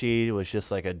Da Vinci was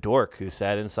just like a dork who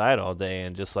sat inside all day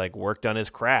and just like worked on his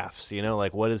crafts. You know,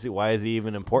 like what is he? Why is he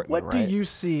even important? What do you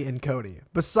see in Cody?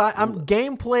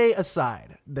 Gameplay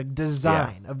aside, the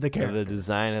design of the character. The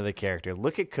design of the character.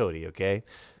 Look at Cody. Okay,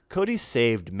 Cody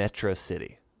saved Metro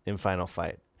City in Final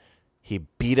Fight. He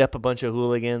beat up a bunch of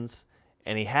hooligans.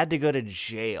 And he had to go to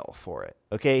jail for it.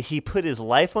 Okay, he put his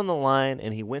life on the line,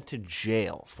 and he went to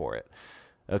jail for it.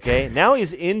 Okay, now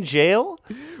he's in jail.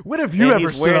 When have you and ever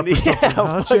he's stood up wearing for something,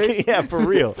 huh, Chase? yeah, for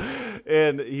real.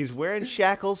 And he's wearing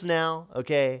shackles now.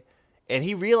 Okay, and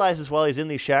he realizes while he's in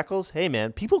these shackles, hey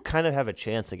man, people kind of have a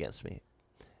chance against me.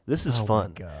 This is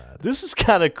fun. My God. This is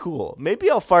kind of cool. Maybe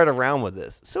I'll fart around with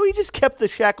this. So he just kept the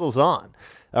shackles on.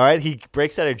 All right, he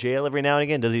breaks out of jail every now and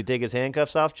again. Does he take his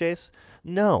handcuffs off, Chase?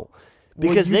 No,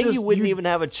 because then you wouldn't even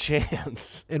have a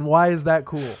chance. And why is that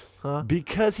cool? Huh?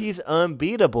 Because he's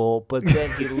unbeatable, but then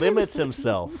he limits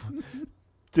himself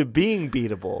to being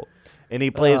beatable, and he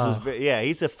plays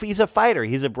he's a fighter,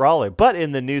 he's a brawler. But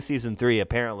in the new season 3,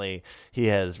 apparently he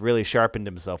has really sharpened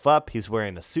himself up. He's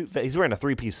wearing a suit. He's wearing a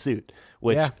 3-piece suit,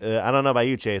 which I don't know about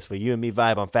you, Chase, but you and me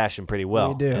vibe on fashion pretty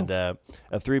well. We do. And a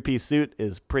 3-piece suit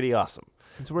is pretty awesome.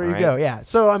 It's where you go. Yeah.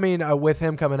 So I mean, with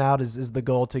him coming out, is the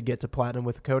goal to get to platinum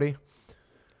with Cody?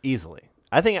 Easily.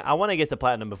 I think I want to get to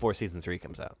platinum before season 3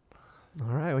 comes out. All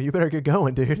right, well, you better get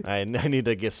going, dude. I need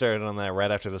to get started on that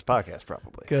right after this podcast,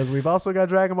 probably. Because we've also got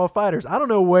Dragon Ball FighterZ. I don't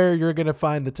know where you're going to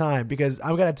find the time, because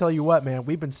I'm going to tell you what, man.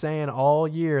 We've been saying all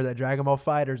year that Dragon Ball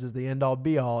FighterZ is the end-all,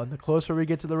 be-all, and the closer we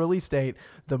get to the release date,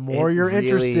 the more you're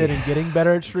interested in getting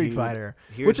better at Street Fighter,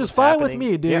 which is fine with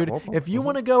me, dude. Yeah, if you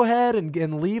want to go ahead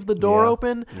and leave the door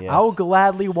open, I will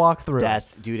gladly walk through.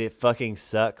 Dude, it fucking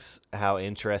sucks how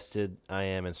interested I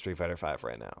am in Street Fighter 5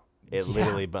 right now. It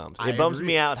literally bums. It bums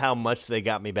me out how much they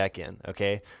got me back in,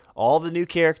 okay? All the new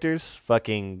characters,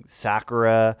 fucking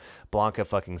Sakura, Blanca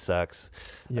fucking sucks.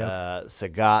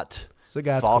 Sagat.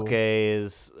 Falke cool.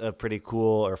 is pretty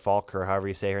cool, or Falk, or however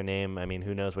you say her name. I mean,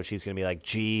 who knows what she's going to be like.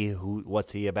 G,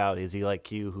 what's he about? Is he like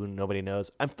Q? Who nobody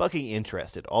knows. I'm fucking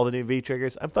interested. All the new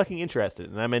V-Triggers, I'm fucking interested,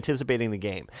 and I'm anticipating the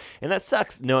game. And that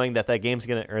sucks knowing that game's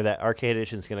going to, or that Arcade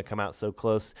Edition is going to come out so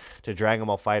close to Dragon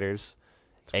Ball FighterZ.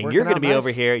 And you're going to be over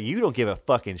here. You don't give a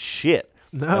fucking shit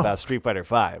about Street Fighter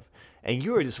 5. And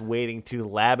you are just waiting to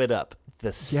lab it up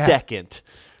the second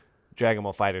Dragon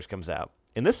Ball FighterZ comes out.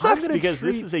 And this sucks because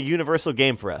this is a universal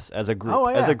game for us as a group. Oh,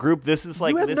 yeah. As a group, this is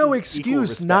like... You have no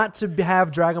excuse not to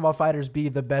have Dragon Ball FighterZ be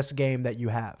the best game that you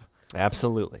have.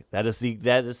 Absolutely. That is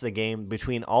the game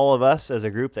between all of us as a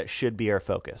group that should be our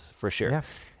focus, for sure. Yeah.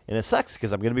 And it sucks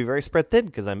because I'm going to be very spread thin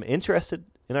because I'm interested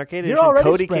in Arcade Edition. You're already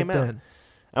Cody spread came thin. Out.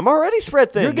 I'm already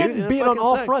spread thin. You're getting dude, beat on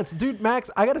all sucks. fronts. Dude,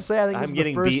 Max, I got to say, I think this is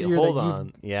the first year that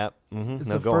you've... Yeah. Mm-hmm. It's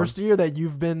the first year that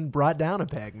you've been brought down a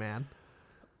peg, man.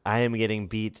 I am getting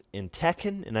beat in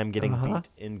Tekken, and I'm getting beat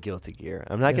in Guilty Gear.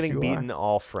 I'm not getting beat in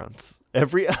all fronts.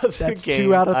 Every other That's game...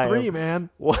 2 out of 3, man.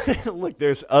 Look,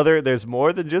 there's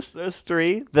more than just those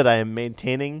 3 that I am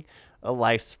maintaining a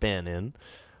lifespan in.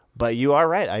 But you are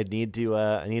right. I need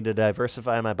to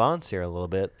diversify my bonds here a little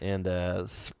bit and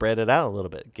spread it out a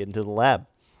little bit. Get into the lab.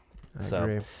 I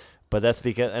agree. But that's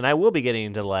because, and I will be getting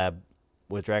into the lab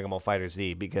with Dragon Ball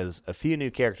FighterZ because a few new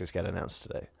characters got announced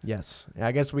today. Yes.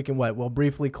 I guess we can we'll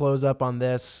briefly close up on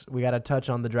this. We got to touch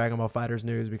on the Dragon Ball FighterZ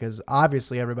news because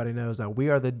obviously everybody knows that we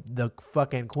are the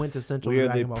fucking quintessential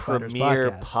Dragon Ball FighterZ podcast. We are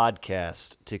the premier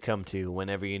podcast to come to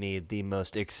whenever you need the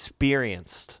most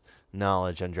experienced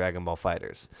knowledge on Dragon Ball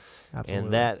FighterZ. Absolutely.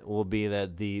 And that will be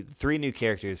that the 3 new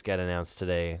characters got announced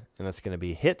today, and that's going to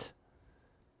be Hit,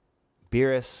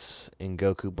 Beerus, and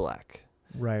Goku Black.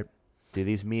 Right. Do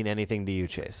these mean anything to you,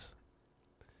 Chase?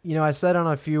 You know, I said on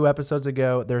a few episodes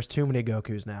ago, there's too many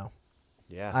Gokus now.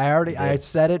 Yeah. I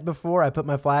said it before. I put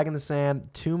my flag in the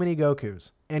sand. Too many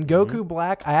Gokus. And Goku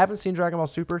Black, I haven't seen Dragon Ball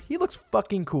Super. He looks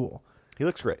fucking cool. He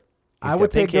looks great. I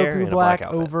would take Goku Black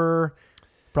over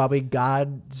probably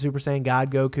Super Saiyan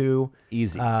God Goku.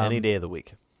 Easy. Any day of the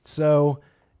week. So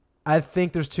I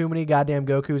think there's too many goddamn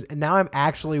Gokus, and now I'm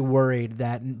actually worried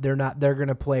that they're going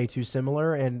to play too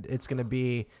similar, and it's going to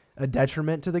be a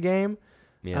detriment to the game.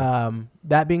 Yeah.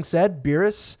 That being said,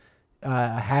 Beerus,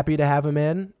 happy to have him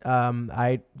in.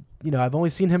 I've only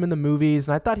seen him in the movies,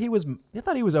 and I thought he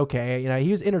was okay. You know,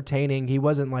 he was entertaining. He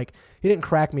didn't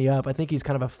crack me up. I think he's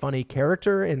kind of a funny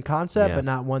character in concept, but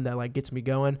not one that like gets me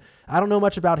going. I don't know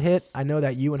much about Hit. I know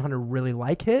that you and Hunter really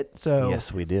like Hit, so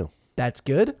yes, we do. That's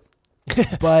good.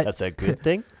 But that's a good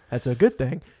thing. That's a good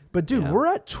thing. But dude, we're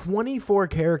at 24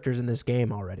 characters in this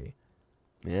game already.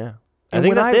 Yeah. I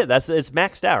think that's it. It's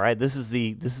maxed out, right? This is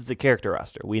the character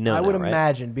roster. We know. I would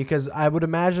imagine because I would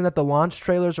imagine that the launch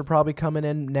trailers are probably coming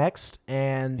in next,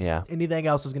 and anything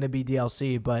else is going to be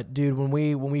DLC. But dude, when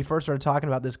we first started talking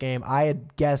about this game, I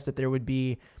had guessed that there would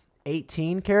be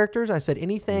 18 characters. I said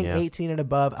anything 18 and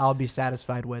above, I'll be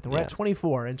satisfied with. And we're at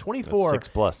 24, and 24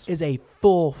 6+ is a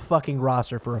full fucking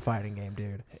roster for a fighting game,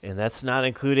 dude. And that's not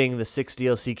including the 6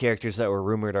 DLC characters that were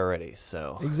rumored already.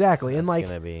 So exactly, and like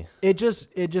it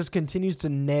just continues to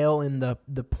nail in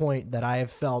the point that I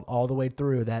have felt all the way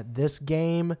through that this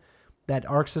game, that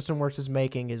Arc System Works is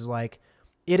making is like,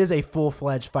 it is a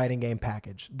full-fledged fighting game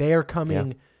package. They are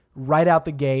coming right out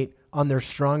the gate on their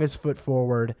strongest foot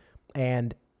forward,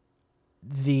 and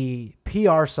the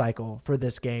PR cycle for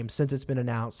this game since it's been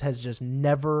announced has just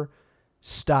never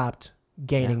stopped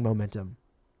gaining momentum.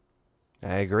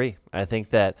 I agree. I think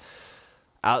that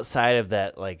outside of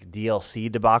that like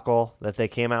DLC debacle that they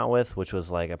came out with, which was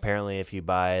like apparently if you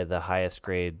buy the highest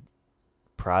grade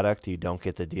product, you don't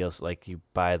get the DLC. Like you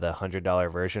buy the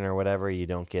 $100 version or whatever, you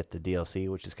don't get the DLC,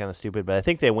 which is kind of stupid. But I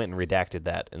think they went and redacted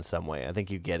that in some way. I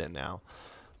think you get it now.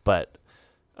 But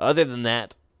other than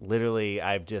that, literally,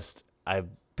 I've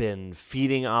been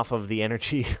feeding off of the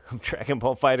energy of Dragon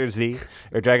Ball FighterZ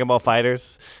or Dragon Ball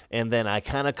Fighters, and then I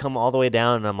kind of come all the way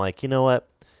down, and I'm like, you know what?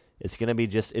 It's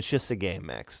just a game,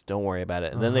 Max. Don't worry about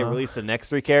it. And then they release the next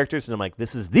 3 characters, and I'm like,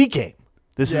 this is the game.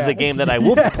 This is a game that I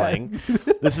will be playing.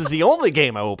 This is the only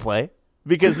game I will play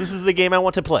because this is the game I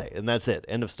want to play, and that's it.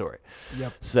 End of story.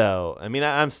 Yep. So, I mean,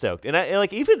 I'm stoked, and I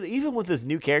like even with this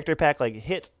new character pack, like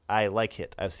Hit. I like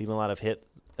Hit. I've seen a lot of Hit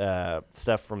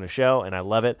stuff from the show, and I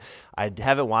love it. I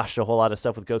haven't watched a whole lot of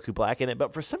stuff with Goku Black in it,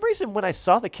 but for some reason, when I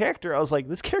saw the character, I was like,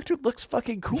 "This character looks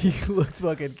fucking cool. He looks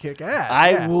fucking kick ass."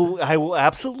 I will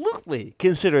absolutely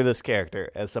consider this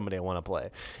character as somebody I want to play.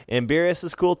 And Beerus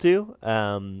is cool too.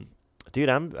 Dude,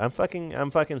 I'm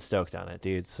fucking stoked on it,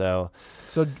 dude. So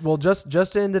well, just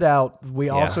to end it out, we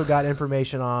also got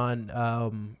information on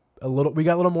we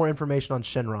got a little more information on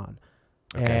Shenron.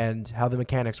 Okay. And how the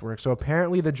mechanics work. So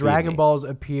apparently the Dragon Balls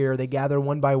appear, they gather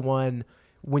one by one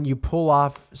when you pull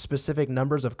off specific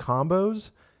numbers of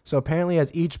combos. So apparently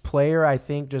as each player, I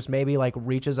think, just maybe like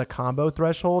reaches a combo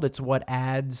threshold, it's what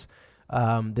adds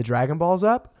the Dragon Balls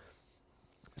up.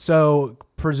 So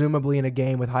presumably in a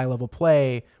game with high level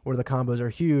play where the combos are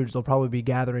huge, they'll probably be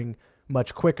gathering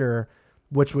much quicker,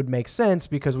 which would make sense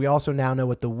because we also now know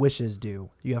what the wishes do.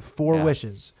 You have 4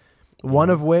 wishes, one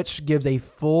of which gives a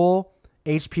full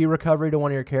HP recovery to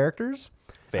one of your characters.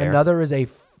 Fair. Another is a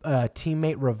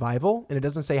teammate revival, and it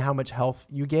doesn't say how much health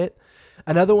you get.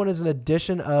 Another one is an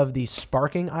addition of the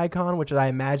sparking icon, which I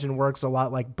imagine works a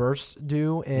lot like bursts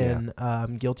do in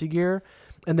Guilty Gear.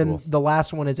 And then the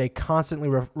last one is a constantly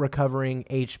recovering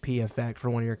HP effect for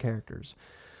one of your characters.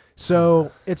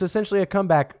 So it's essentially a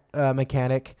comeback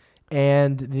mechanic,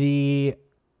 and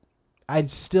I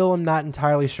still am not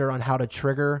entirely sure on how to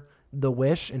trigger the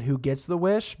wish and who gets the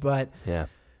wish, but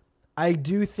I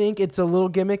do think it's a little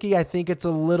gimmicky. I think it's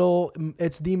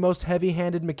the most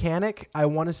heavy-handed mechanic. I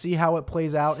want to see how it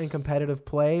plays out in competitive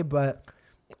play, but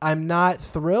I'm not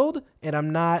thrilled and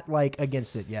I'm not like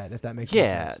against it yet, if that makes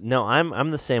sense. Yeah, no, I'm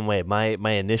the same way.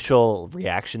 My initial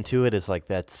reaction to it is like,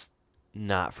 that's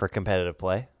not for competitive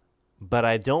play. But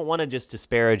I don't want to just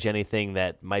disparage anything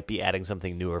that might be adding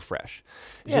something new or fresh.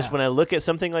 It's just when I look at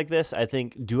something like this, I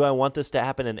think, do I want this to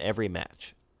happen in every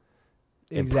match?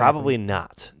 Exactly. And probably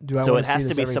not. So it has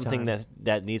to be something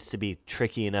that needs to be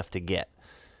tricky enough to get.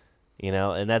 You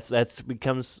know, and that's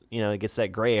becomes, you know, it gets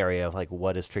that gray area of like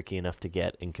what is tricky enough to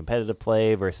get in competitive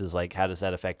play versus like how does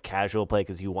that affect casual play,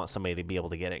 because you want somebody to be able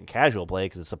to get it in casual play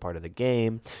because it's a part of the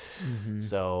game. Mm-hmm.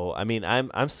 So, I mean,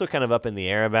 I'm still kind of up in the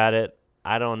air about it.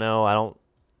 I don't know.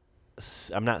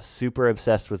 I'm not super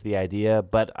obsessed with the idea,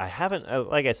 but I haven't,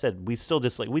 like I said, we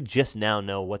just now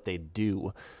know what they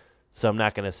do. So I'm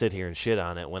not going to sit here and shit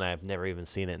on it when I've never even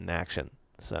seen it in action.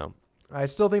 So I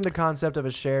still think the concept of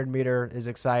a shared meter is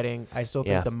exciting. I still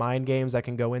think the mind games that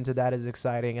can go into that is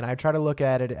exciting. And I try to look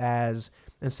at it as,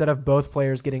 instead of both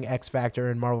players getting X Factor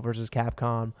in Marvel vs.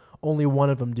 Capcom, only one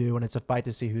of them do, and it's a fight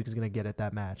to see who's going to get at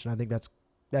that match. And I think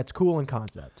that's cool in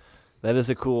concept. That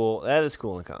is cool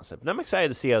in concept. And I'm excited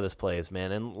to see how this plays,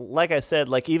 man. And like I said,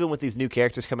 like even with these new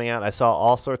characters coming out, I saw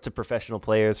all sorts of professional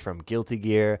players from Guilty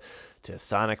Gear to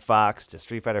Sonic Fox to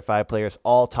Street Fighter V players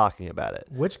all talking about it.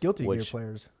 Which Guilty Gear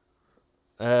players?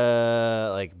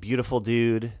 Like Beautiful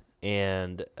Dude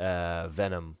and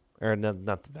Venom. Or no,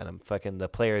 not the Venom. Fucking the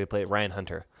player who played Ryan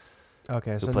Hunter.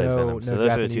 Okay, so plays Venom. no those Japanese,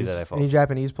 are the two that I follow. Any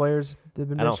Japanese players that have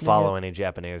been I don't mentioning follow yet? any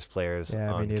Japanese players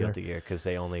on Guilty Gear because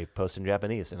they only post in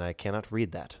Japanese, and I cannot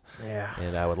read that. Yeah.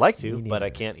 And I would like to, but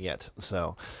I can't yet.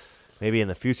 So maybe in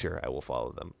the future I will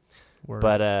follow them. Word.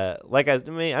 But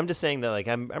I'm just saying that like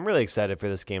I'm really excited for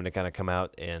this game to kind of come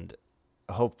out and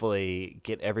hopefully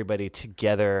get everybody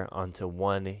together onto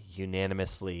one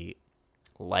unanimously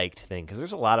liked thing, because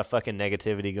there's a lot of fucking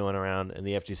negativity going around in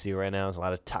the FGC right now. There's a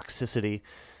lot of toxicity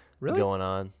going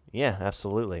on. Yeah,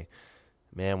 absolutely.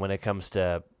 Man, when it comes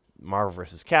to Marvel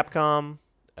vs. Capcom,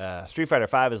 Street Fighter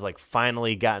V has like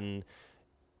finally gotten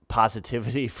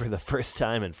positivity for the first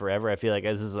time in forever. I feel like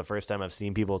this is the first time I've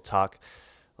seen people talk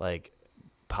like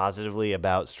positively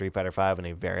about Street Fighter V in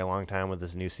a very long time with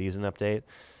this new season update.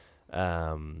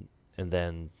 And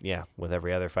then, with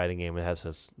every other fighting game, it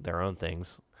has their own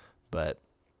things. But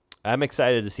I'm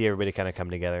excited to see everybody kind of come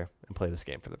together and play this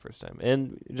game for the first time.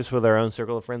 And just with our own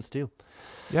circle of friends, too.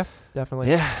 Yeah, definitely.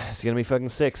 Yeah, it's going to be fucking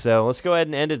sick. So let's go ahead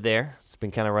and end it there. It's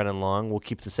been kind of running long. We'll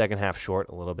keep the second half short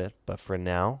a little bit. But for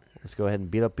now, let's go ahead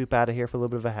and beat up boop out of here for a little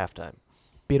bit of a halftime.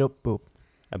 Beat up boop.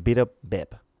 A beat up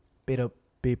bip. Beat up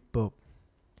beep boop.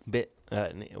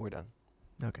 We're done.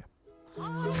 Okay.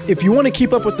 If you want to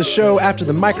keep up with the show after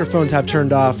the microphones have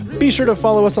turned off, be sure to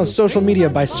follow us on social media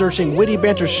by searching Witty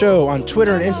Banter Show on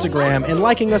Twitter and Instagram and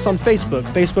liking us on Facebook,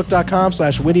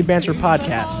 facebook.com/Witty Banter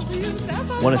Podcast.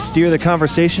 Want to steer the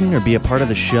conversation or be a part of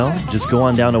the show? Just go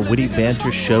on down to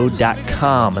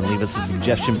wittybantershow.com and leave us a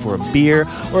suggestion for a beer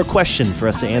or a question for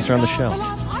us to answer on the show.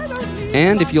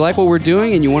 And if you like what we're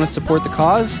doing and you want to support the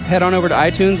cause, head on over to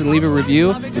iTunes and leave a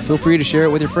review, and feel free to share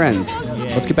it with your friends.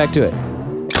 Let's get back to it.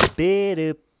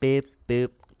 Beep, beep,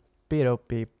 boop. Beep up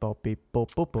beep boop beep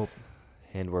boop boop boop.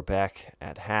 And we're back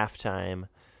at halftime.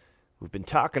 We've been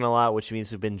talking a lot, which means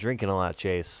we've been drinking a lot,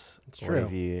 Chase. It's true. How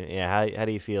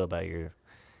do you feel about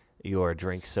your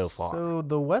drink so far? So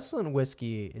the Westland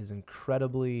whiskey is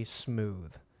incredibly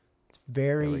smooth. It's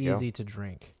very easy to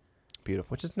drink.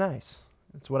 Beautiful. Which is nice.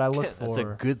 It's what I look for. That's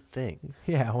a good thing.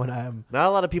 Yeah, when I'm... Not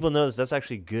a lot of people know that's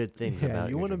actually good things about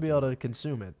you want to be able to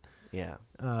consume it. Yeah.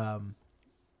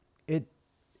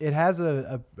 It has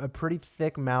a pretty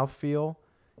thick mouthfeel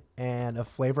and a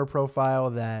flavor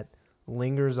profile that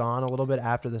lingers on a little bit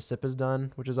after the sip is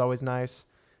done, which is always nice.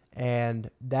 And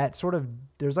that sort of,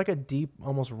 there's like a deep,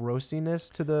 almost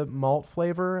roastiness to the malt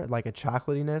flavor, like a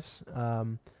chocolatiness,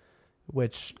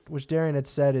 which Darian had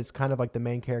said is kind of like the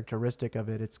main characteristic of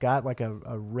it. It's got like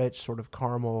a rich sort of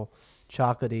caramel,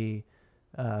 chocolatey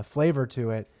flavor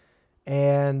to it,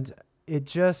 and it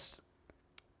just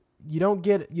you don't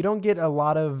get a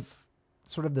lot of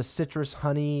sort of the citrus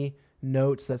honey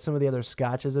notes that some of the other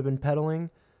scotches have been peddling.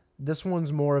 This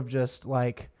one's more of just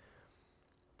like,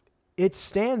 it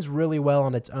stands really well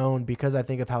on its own because I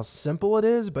think of how simple it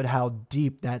is, but how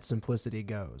deep that simplicity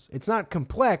goes. It's not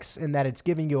complex in that it's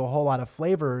giving you a whole lot of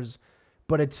flavors,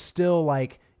 but it's still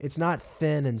like, it's not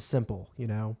thin and simple, you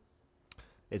know?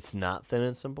 It's not thin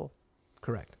and simple?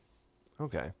 Correct.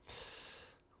 Okay.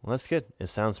 Well, that's good. It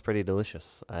sounds pretty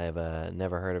delicious. I've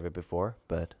never heard of it before,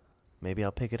 but maybe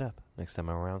I'll pick it up next time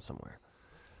I'm around somewhere.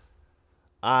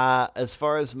 As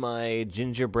far as my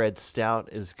gingerbread stout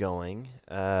is going,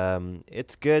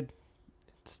 it's good.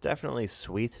 It's definitely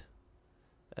sweet,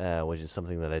 which is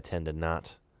something that I tend to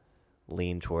not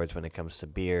lean towards when it comes to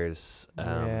beers.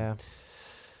 Yeah.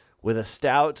 With a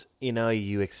stout,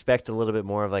 you expect a little bit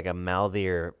more of like a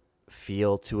mouthier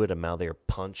feel to it, a mouthier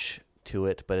punch to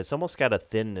it, but it's almost got a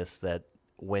thinness that,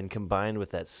 when combined with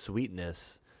that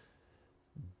sweetness,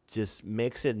 just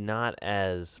makes it not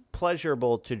as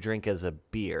pleasurable to drink as a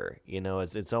beer.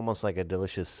 It's almost like a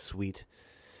delicious sweet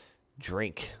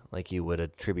drink, like you would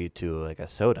attribute to like a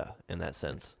soda in that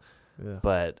sense. Yeah.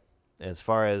 But as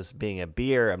far as being a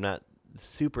beer, I'm not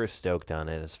super stoked on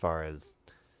it as far as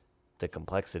the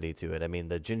complexity to it. I mean,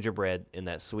 the gingerbread in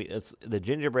that the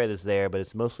gingerbread is there, but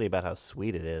it's mostly about how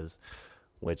sweet it is,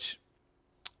 which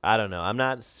I don't know. I'm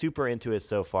not super into it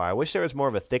so far. I wish there was more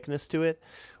of a thickness to it,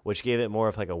 which gave it more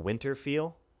of like a winter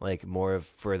feel, like more of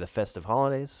for the festive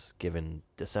holidays, given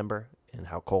December and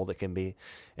how cold it can be,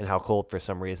 and how cold for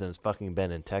some reason it's fucking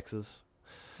been in Texas.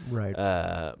 Right.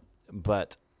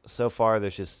 But so far,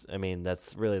 that's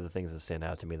really the things that stand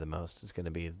out to me the most. It's going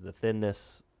to be the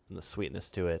thinness and the sweetness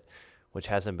to it, which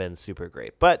hasn't been super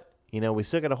great. But, we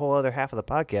still got a whole other half of the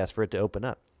podcast for it to open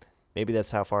up. Maybe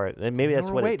that's how far maybe that's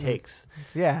what it takes.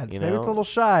 Maybe it's a little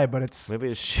shy, but it's... Maybe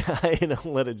it's shy,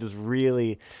 let it just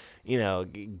really,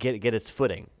 get its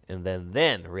footing, and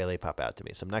then really pop out to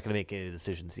me. So I'm not going to make any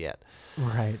decisions yet.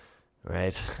 Right.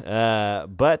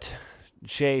 But,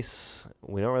 Chase,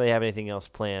 we don't really have anything else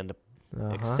planned,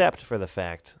 except for the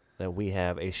fact that we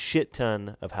have a shit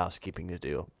ton of housekeeping to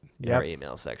do in our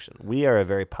email section. We are a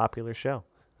very popular show,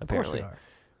 apparently. Of course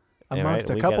we are. Amongst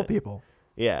a couple people.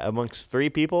 Yeah, amongst 3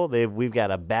 people, we've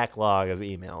got a backlog of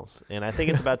emails, and I think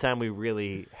it's about time we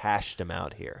really hashed them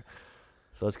out here.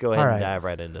 So let's go ahead and dive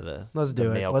right into the Let's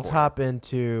do it. Let's hop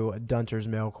into Dunter's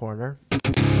Mail Corner.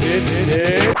 It's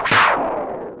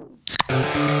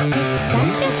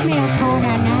Dunter's Mail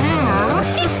Corner now.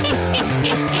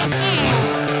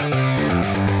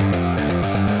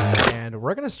 And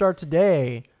we're going to start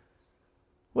today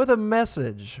with a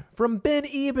message from Ben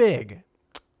Ebig.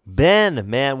 Ben,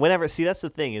 man, that's the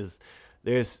thing is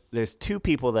there's 2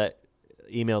 people that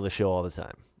email the show all the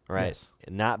time, right? Yes.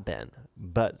 Not Ben.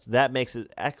 But that makes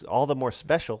it all the more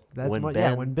special when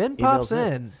Ben pops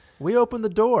emails in, we open the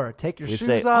door, take your We shoes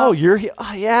say, off. "Oh, you're here.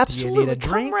 Oh, yeah, Do you absolutely. need a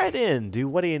Come drink? right in, dude.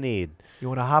 What do you need?" You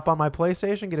want to hop on my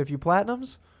PlayStation, get a few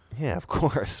platinums? Yeah, of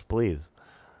course, please.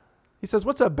 He says,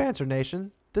 "What's up, Banter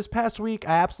Nation? This past week,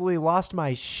 I absolutely lost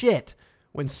my shit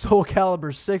when Soul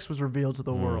Calibur 6 was revealed to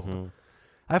the world.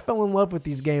 I fell in love with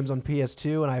these games on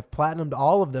PS2, and I've platinumed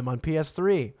all of them on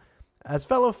PS3. As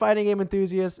fellow fighting game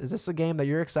enthusiasts, is this a game that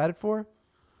you're excited for?"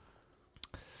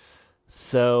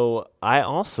 So I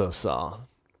also saw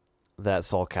that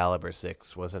Soul Calibur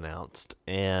 6 was announced,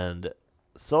 and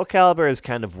Soul Calibur is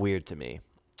kind of weird to me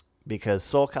because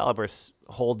Soul Calibur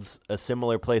holds a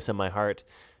similar place in my heart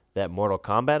that Mortal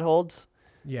Kombat holds,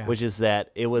 Yeah. which is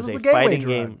that it was It a was the gateway fighting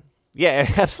drug. game. Yeah,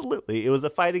 absolutely. It was a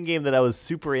fighting game that I was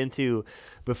super into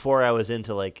before I was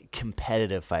into like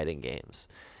competitive fighting games.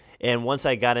 And once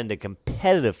I got into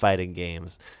competitive fighting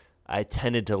games, I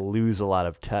tended to lose a lot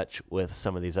of touch with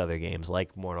some of these other games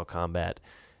like Mortal Kombat.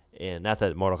 And not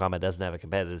that Mortal Kombat doesn't have a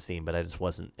competitive scene, but I just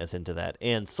wasn't as into that.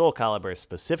 And Soul Calibur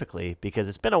specifically, because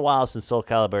it's been a while since Soul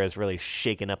Calibur has really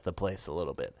shaken up the place a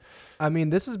little bit. I mean,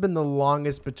 this has been the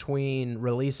longest between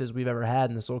releases we've ever had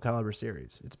in the Soul Calibur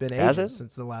series. It's been Has ages it?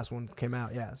 since the last one came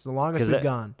out. Yeah, it's the longest 'Cause we've it-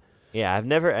 gone. Yeah, I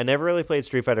never really played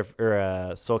Street Fighter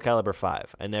or Soul Calibur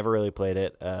 5. I never really played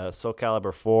it. Soul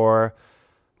Calibur 4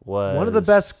 was One of the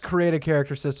best creative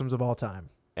character systems of all time.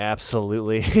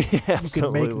 Absolutely, You can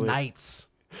absolutely. make knights.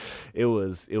 It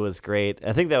was great.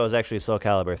 I think that was actually Soul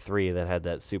Calibur 3 that had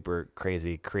that super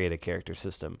crazy creative character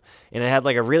system, and it had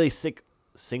like a really sick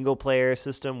single player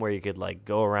system where you could like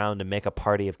go around and make a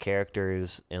party of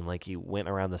characters, and like you went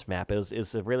around this map. It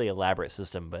was a really elaborate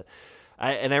system, but.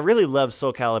 I really love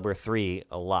Soul Calibur 3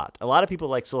 a lot. A lot of people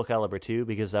like Soul Calibur 2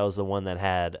 because that was the one that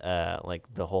had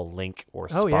like the whole Link or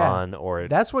Spawn or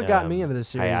That's what got me into the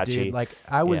series, Hayachi. dude. Like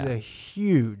I was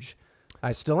Yeah.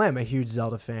 I still am a huge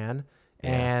Zelda fan,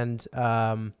 and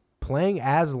playing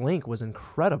as Link was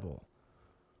incredible.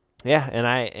 Yeah, and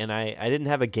I didn't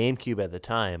have a GameCube at the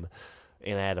time,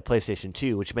 and I had a PlayStation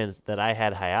 2, which meant that I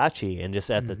had Hayachi, and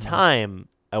just at the time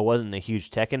I wasn't a huge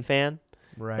Tekken fan.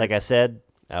 Right. Like I said,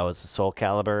 I was a Soul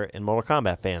Calibur and Mortal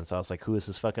Kombat fan, so I was like, "Who is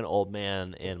this fucking old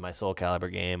man in my Soul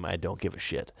Calibur game? I don't give a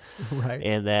shit." Right.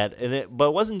 But it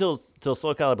wasn't until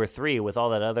Soul Calibur 3 with all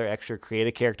that other extra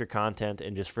creative character content,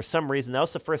 and just for some reason, that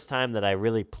was the first time that I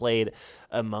really played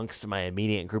amongst my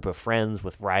immediate group of friends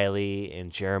with Riley and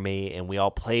Jeremy, and we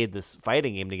all played this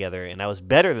fighting game together, and I was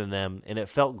better than them, and it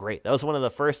felt great. That was one of the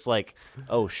first, like,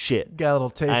 oh shit. Got a little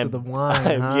taste of the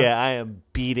wine, huh? Yeah, I am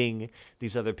beating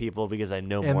these other people because I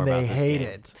know And more they about this hate game.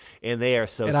 it. And they are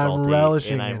so And I'm salty.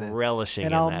 relishing and in I'm it. relishing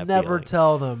And in I'll that never feeling.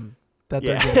 tell them that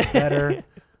they're Yeah. getting better.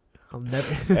 I'll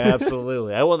never.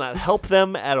 Absolutely. I will not help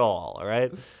them at all right?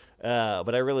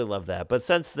 But I really love that. But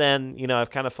since then, I've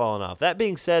kind of fallen off. That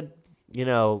being said,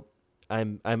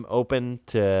 I'm open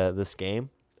to this game.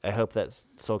 I hope that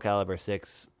Soul Calibur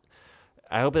 6,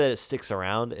 I hope that it sticks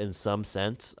around in some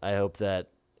sense. I hope that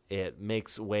it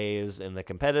makes waves in the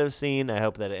competitive scene. I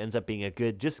hope that it ends up being a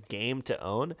good just game to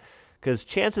own, because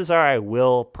chances are I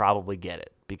will probably get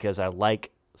it because I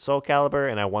like Soul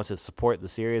Calibur and I want to support the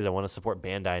series. I want to support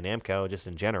Bandai Namco just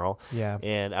in general. Yeah.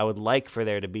 And I would like for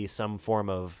there to be some form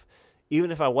of,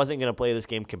 even if I wasn't going to play this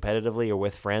game competitively or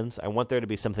with friends, I want there to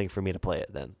be something for me to play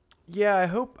it then. Yeah, I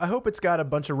hope it's got a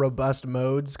bunch of robust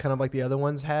modes, kind of like the other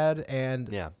ones had. And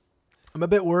Yeah. I'm a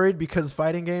bit worried because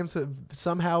fighting games have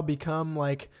somehow become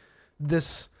like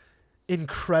this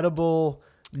incredible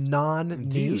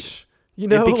non-niche. You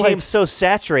know, it became like, so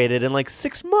saturated in like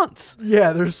 6 months.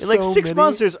 yeah, there's In like so 6 many.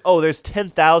 months, there's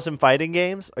 10,000 fighting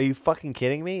games. Are you fucking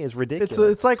kidding me? It's ridiculous.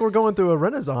 It's like we're going through a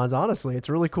renaissance. Honestly, it's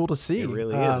really cool to see. It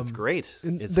really is. It's great.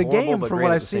 And It's the horrible, game, but from great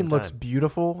what at I've the same seen, looks time.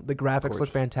 beautiful. The graphics look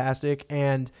Gorgeous. fantastic,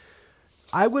 and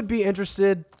I would be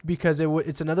interested because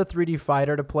it's another 3D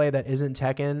fighter to play that isn't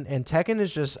Tekken, and Tekken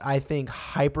is just, I think,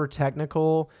 hyper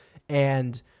technical,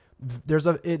 and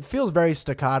it feels very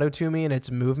staccato to me in its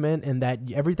movement, and that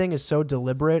everything is so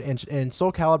deliberate, and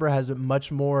Soul Calibur has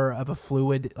much more of a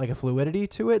fluidity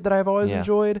to it that I've always Yeah,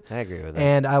 enjoyed. I agree with that.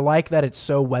 And I like that it's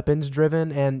so weapons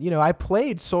driven. And, I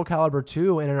played Soul Calibur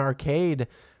 2 in an arcade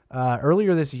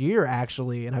earlier this year,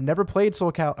 actually. And I've never played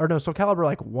Soul Calibur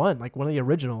like 1, like one of the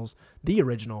originals, the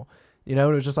original. It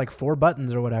was just like 4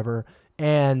 buttons or whatever.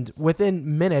 And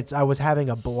within minutes, I was having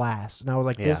a blast. And I was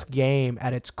like, this game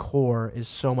at its core is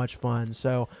so much fun.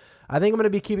 So I think I'm going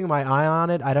to be keeping my eye on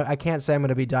it. I can't say I'm going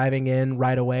to be diving in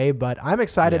right away, but I'm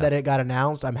excited that it got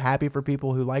announced. I'm happy for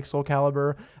people who like Soul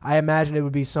Calibur. I imagine it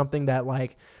would be something that,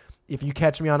 like, if you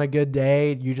catch me on a good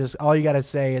day, all you got to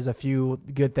say is a few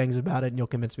good things about it, and you'll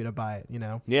convince me to buy it. You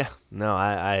know? Yeah, no,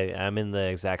 I'm in the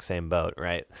exact same boat,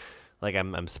 right? Like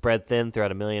I'm spread thin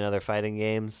throughout a million other fighting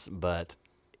games, but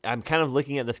I'm kind of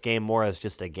looking at this game more as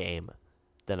just a game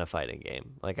than a fighting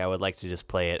game. Like I would like to just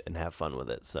play it and have fun with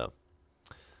it. So,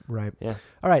 right. Yeah.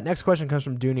 All right. Next question comes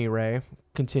from Dooney Ray,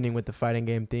 continuing with the fighting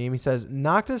game theme. He says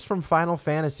Noctis from Final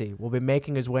Fantasy will be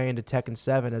making his way into Tekken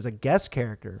 7 as a guest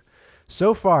character.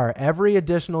 So far, every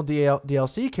additional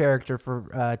DLC character for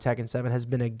Tekken 7 has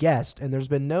been a guest, and there's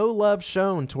been no love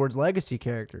shown towards legacy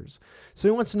characters. So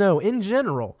he wants to know, in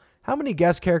general, how many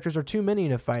guest characters are too many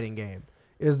in a fighting game?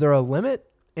 Is there a limit?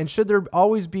 And should there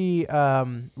always be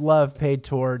love paid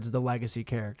towards the legacy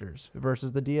characters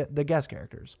versus the guest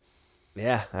characters?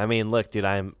 Yeah, I mean, look,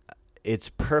 dude, it's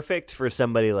perfect for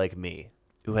somebody like me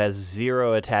who has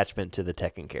zero attachment to the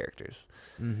Tekken characters.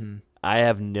 Mm-hmm. I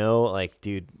have no,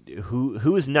 dude,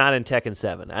 who is not in Tekken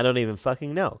 7? I don't even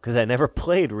fucking know because I never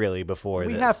played really before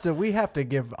this. We have to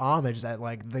give homage that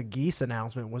the Geese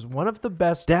announcement was one of the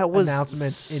best was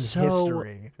announcements in so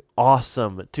history.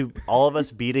 Awesome to all of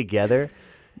us be together.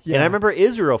 Yeah. And I remember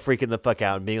Israel freaking the fuck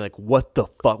out and being like, what the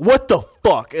fuck? What the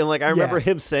fuck? And I remember Yeah.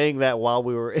 him saying that while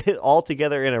we were all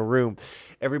together in a room,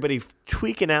 everybody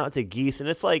tweaking out to Geese. And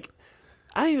it's like,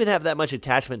 I don't even have that much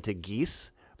attachment to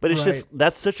Geese, but it's Right. just,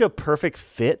 that's such a perfect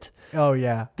fit. Oh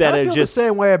yeah, That I it feel just- the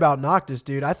same way about Noctis,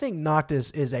 dude. I think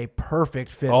Noctis is a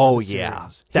perfect fit. Oh, for the yeah.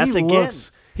 series. That's again-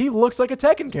 He looks like a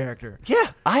Tekken character.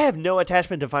 Yeah, I have no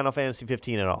attachment to Final Fantasy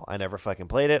 15 at all. I never fucking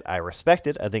played it. I respect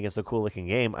it. I think it's a cool looking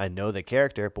game. I know the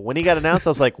character. But when he got announced, I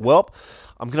was like, well,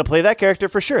 I'm going to play that character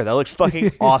for sure. That looks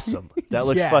fucking awesome. That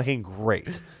looks Yeah. fucking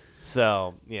great.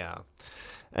 So, yeah.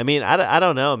 I mean, I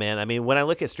don't know, man. I mean, when I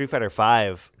look at Street Fighter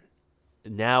V,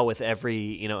 now with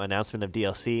every announcement of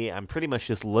DLC, I'm pretty much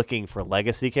just looking for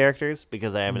legacy characters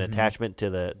because I have an attachment to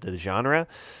the genre.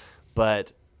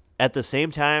 But at the same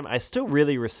time, I still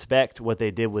really respect what they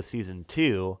did with Season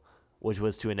 2, which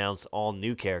was to announce all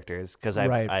new characters. Because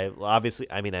Right.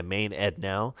 I main Ed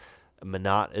now.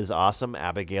 Minot is awesome.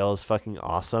 Abigail is fucking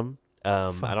awesome.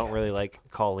 I don't really like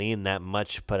Colleen that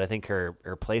much, but I think her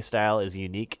play style is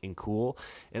unique and cool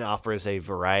and offers a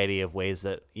variety of ways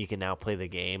that you can now play the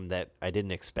game that I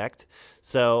didn't expect.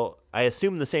 So I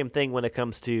assume the same thing when it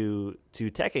comes to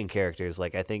Tekken characters.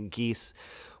 I think Geese,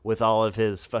 with all of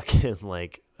his fucking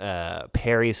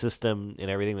parry system and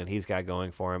everything that he's got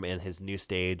going for him, and his new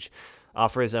stage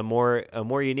offers a more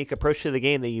unique approach to the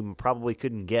game that you probably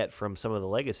couldn't get from some of the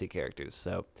legacy characters.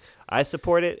 So I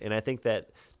support it, and I think that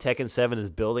Tekken 7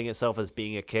 is building itself as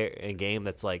being a game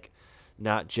that's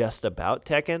not just about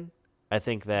Tekken. I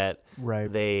think that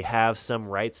Right. they have some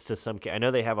rights to some. I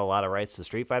know they have a lot of rights to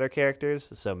Street Fighter characters,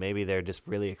 so maybe they're just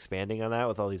really expanding on that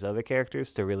with all these other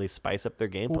characters to really spice up their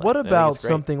gameplay. Well, what I think about it's great.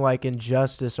 something like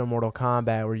Injustice or Mortal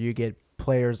Kombat, where you get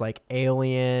players like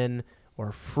Alien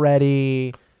or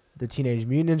Freddy, the Teenage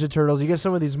Mutant Ninja Turtles? You get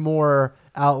some of these more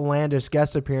outlandish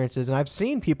guest appearances, and I've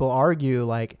seen people argue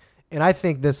and I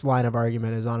think this line of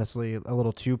argument is honestly a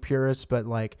little too purist, but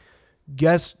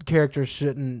guest characters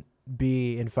shouldn't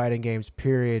be in fighting games,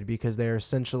 period, because they're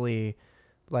essentially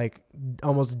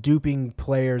almost duping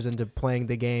players into playing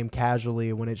the game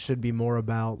casually when it should be more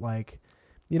about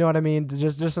you know what I mean?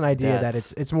 Just an idea that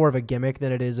it's more of a gimmick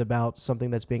than it is about something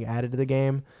that's being added to the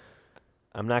game.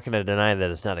 I'm not going to deny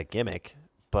that it's not a gimmick,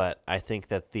 but I think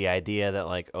that the idea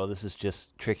that this is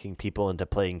just tricking people into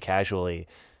playing casually,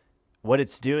 what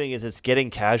it's doing is it's getting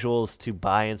casuals to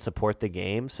buy and support the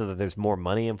game so that there's more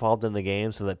money involved in the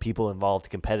game, so that people involved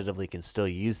competitively can still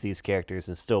use these characters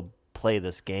and still play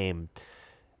this game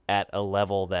at a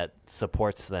level that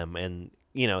supports them and,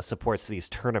 supports these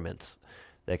tournaments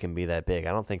that can be that big.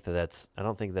 I don't think that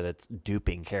it's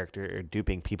duping character or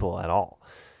duping people at all.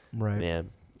 Right. Man.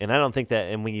 And I don't think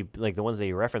that, and when you the ones that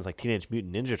you referenced, like Teenage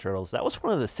Mutant Ninja Turtles, that was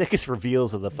one of the sickest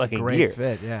reveals of the fucking Great year.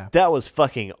 fit, yeah. That was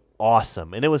fucking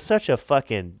awesome, and it was such a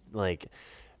fucking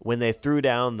when they threw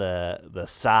down the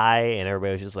sigh and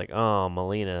everybody was just like, "Oh,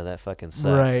 Melina, that fucking sucks."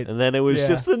 Right. And then it was Yeah.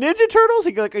 just the Ninja Turtles.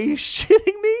 And you're like, "Are you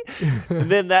shitting me?"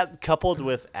 And then that coupled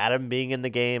with Adam being in the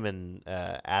game, and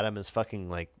Adam is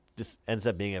fucking just ends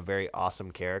up being a very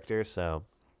awesome character. So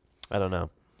I don't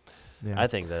know. Yeah. I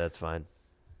think that that's fine.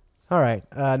 All right.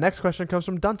 Next question comes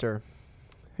from Dunter,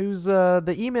 whose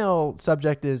the email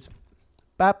subject is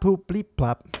 "bap poop bleep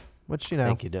plop," which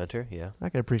Thank you, Dunter. Yeah. I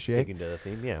can appreciate. Sticking to the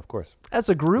theme. Yeah, of course. As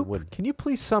a group, Would. can you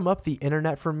please sum up the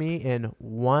internet for me in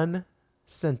one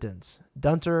sentence?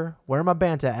 Dunter, where my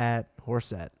banta at?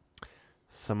 Horset.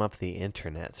 Sum up the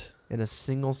internet. In a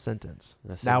single sentence.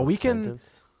 In a Now single we can.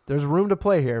 sentence. There's room to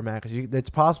play here, Matt, because it's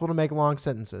possible to make long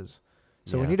sentences.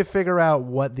 So we Yeah. need to figure out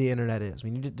what the internet is. We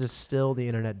need to distill the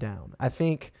internet down. I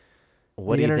think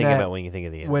What the do you think internet, about when you think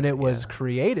of the internet? when it was Yeah.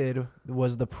 created,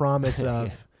 was the promise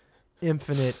of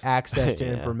infinite access to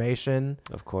Yeah. information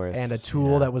Of course. and a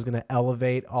tool Yeah. that was going to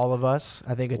elevate all of us.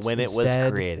 I think it's when it instead,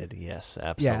 was created, yes,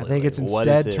 absolutely. Yeah, I think it's What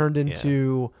instead is it? turned Yeah.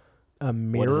 into a What is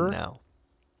mirror, it now?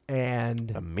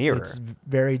 and A mirror. it's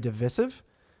very divisive.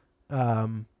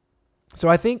 So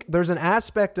I think there's an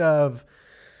aspect of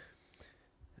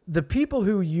the people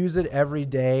who use it every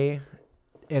day,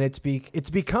 and it's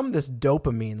become this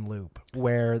dopamine loop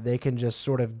where they can just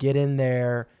sort of get in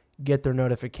there, get their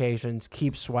notifications,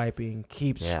 keep swiping,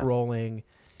 keep Yeah. scrolling.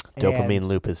 Dopamine and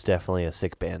Loop is definitely a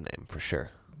sick band name for sure.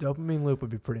 Dopamine loop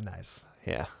would be pretty nice.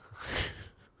 Yeah.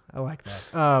 I like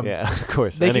that. Yeah, of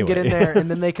course. They can get in Anyway. there, and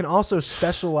then they can also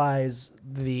specialize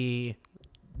the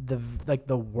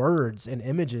words and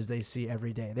images they see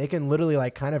every day. They can literally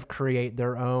like kind of create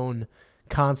their own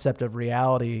concept of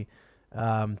reality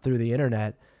through the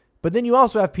internet. But then you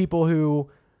also have people who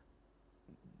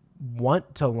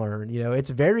want to learn. You know, it's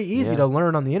very easy Yeah. to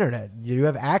learn on the internet. You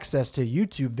have access to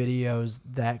YouTube videos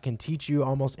that can teach you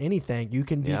almost anything. You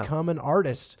can Yeah. become an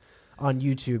artist on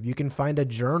YouTube. You can find a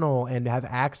journal and have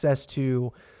access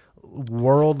to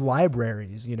world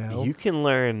libraries, you know. You can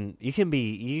learn you can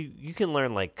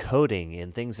learn like coding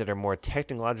and things that are more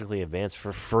technologically advanced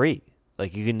for free.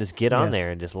 Like you can just get on Yes.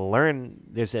 there and just learn.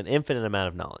 There's an infinite amount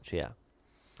of knowledge. Yeah.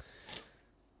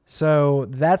 So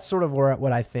that's sort of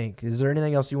what I think. Is there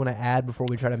anything else you want to add before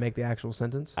we try to make the actual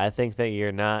sentence? I think that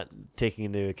you're not taking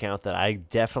into account that I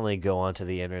definitely go onto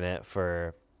the internet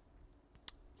for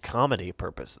comedy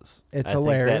purposes. It's I think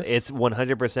hilarious. that it's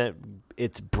 100%.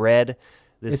 It's bred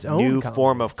this Its own new comedy.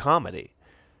 form of comedy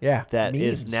Yeah. that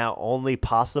is memes. now only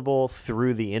possible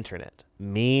through the internet.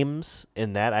 Memes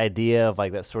and that idea of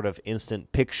like that sort of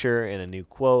instant picture and a new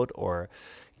quote or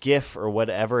GIF or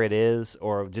whatever it is,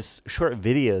 or just short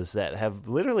videos that have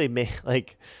literally made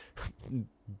like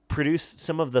produced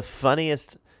some of the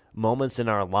funniest moments in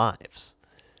our lives.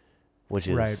 Which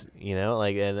is, Right. you know,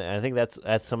 like, and I think that's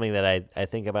something that I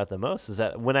think about the most is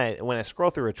that when I scroll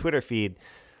through a Twitter feed,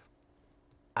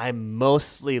 I'm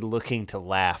mostly looking to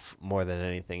laugh more than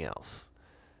anything else,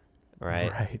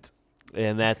 right? Right.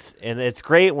 And it's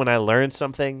great when I learn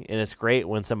something, and it's great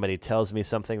when somebody tells me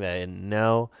something that I didn't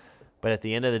know. But at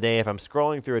the end of the day, if I'm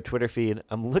scrolling through a Twitter feed,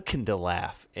 I'm looking to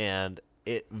laugh, and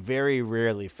it very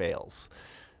rarely fails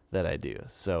that I do.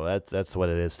 So that's what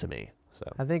it is to me.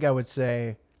 So I think I would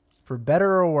say, for better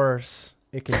or worse,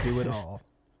 it can do it all.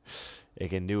 it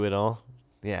can do it all.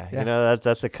 Yeah, Yeah. you know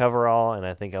that's a coverall, and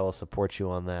I think I will support you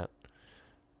on that.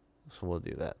 So we'll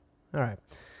do that. All right.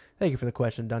 Thank you for the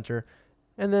question, Dunter.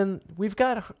 And then we've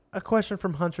got a question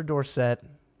from Hunter Dorset.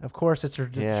 Of course, it's a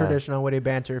Yeah. tradition on Witty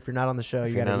Banter. If you're not on the show, If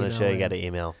you you're got to not on email the show, you in. got to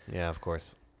email. Yeah, of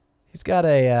course. He's got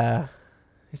a.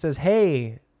 He says,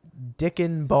 "Hey,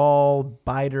 Dickin' Ball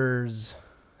Biters,"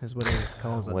 is what he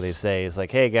calls us. What he say? He's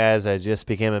like, "Hey guys, I just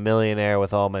became a millionaire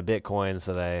with all my bitcoins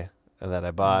that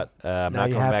I bought. I'm Now not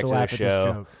you coming have back to to laugh the at this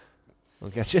show."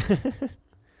 joke. Gotcha.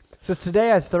 Says,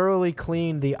 today I thoroughly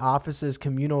cleaned the office's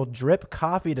communal drip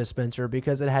coffee dispenser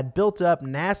because it had built up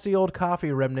nasty old coffee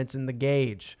remnants in the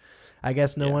gauge. I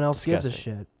guess no Yeah, one else gives a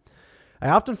disgusting. shit. I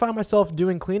often find myself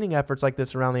doing cleaning efforts like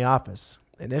this around the office.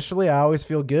 Initially, I always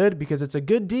feel good because it's a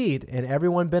good deed and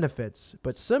everyone benefits.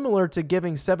 But similar to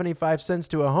giving 75 cents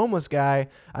to a homeless guy,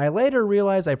 I later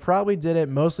realized I probably did it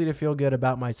mostly to feel good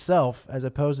about myself as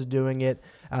opposed to doing it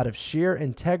out of sheer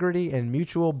integrity and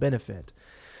mutual benefit.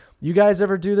 You guys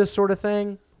ever do this sort of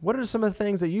thing? What are some of the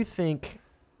things that you think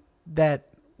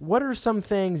what are some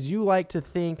things you like to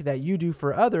think that you do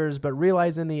for others, but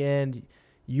realize in the end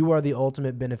you are the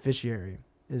ultimate beneficiary?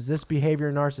 Is this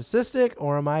behavior narcissistic,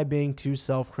 or am I being too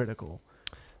self-critical?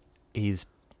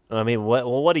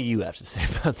 What do you have to say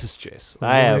about this, Chase? You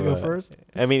wanna go first?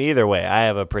 I mean, either way, I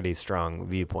have a pretty strong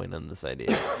viewpoint on this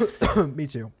idea. Me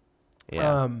too.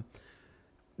 Yeah.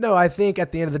 No, I think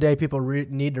at the end of the day, people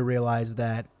need to realize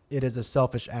that it is a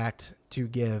selfish act to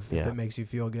give if Yeah. it makes you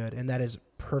feel good, and that is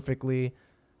perfectly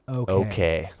okay.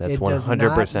 Okay. That's It does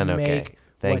 100% not okay. make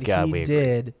Thank what God he we agree.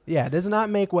 did. Yeah, it does not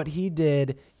make what he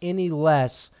did any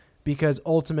less because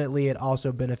ultimately it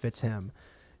also benefits him.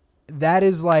 That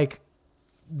is like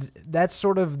that's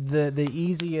sort of the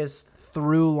easiest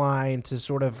through line to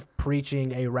sort of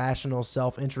preaching a rational,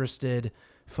 self-interested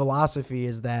philosophy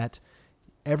is that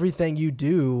everything you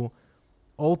do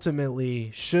ultimately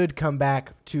should come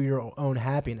back to your own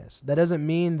happiness. That doesn't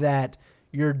mean that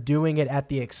you're doing it at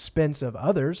the expense of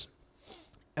others,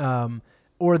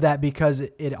 or that because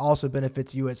it also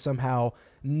benefits you, it somehow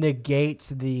negates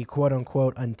the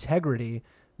quote-unquote integrity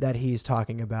that he's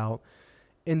talking about.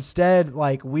 instead,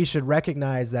 like, we should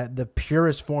recognize that the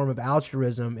purest form of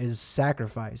altruism is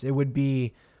sacrifice. It would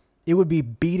be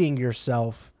beating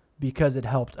yourself because it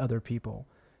helped other people,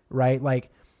 right? Like,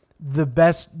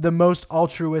 the most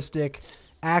altruistic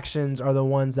actions are the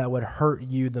ones that would hurt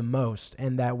you the most,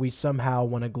 and that we somehow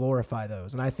want to glorify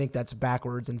those. And I think that's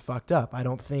backwards and fucked up. I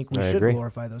don't think we should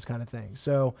glorify those kind of things.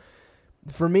 So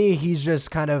for me, he's just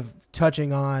kind of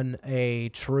touching on a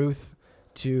truth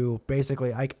to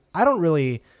basically, like,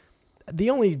 the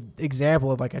only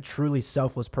example of like a truly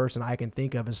selfless person I can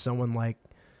think of is someone like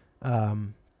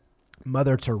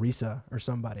Mother Teresa or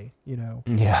somebody, who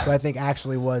I think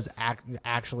actually was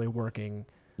actually working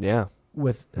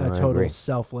with a total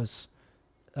selfless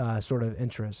sort of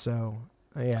interest. So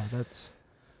that's...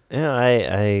 Yeah,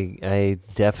 I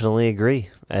definitely agree.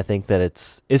 I think that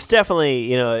it's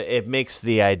definitely, it makes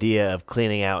the idea of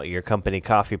cleaning out your company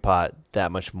coffee pot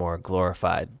that much more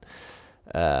glorified.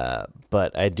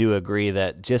 But I do agree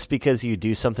that just because you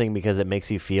do something because it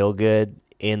makes you feel good,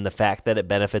 in the fact that it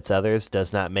benefits others,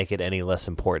 does not make it any less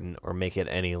important or make it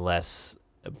any less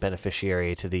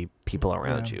beneficiary to the people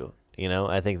around you.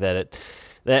 I think that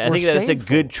it's a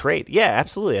good trait. Yeah,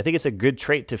 absolutely. I think it's a good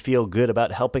trait to feel good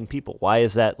about helping people. Why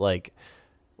is that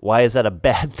a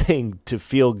bad thing to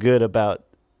feel good about?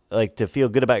 Like, to feel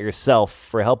good about yourself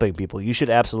for helping people? You should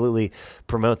absolutely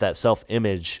promote that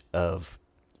self-image of,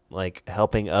 like,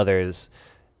 helping others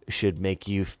should make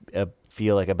you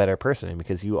feel like a better person,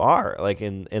 because you are, like,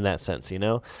 in that sense,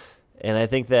 And I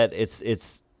think that it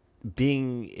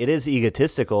is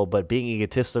egotistical, but being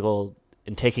egotistical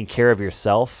and taking care of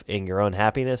yourself and your own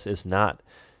happiness is not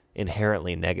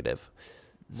inherently negative.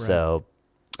 Right. So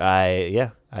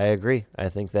I agree. I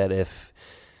think that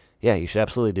you should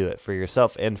absolutely do it for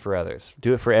yourself and for others.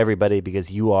 Do it for everybody,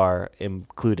 because you are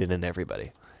included in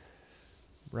everybody.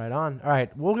 Right on. All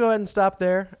right, we'll go ahead and stop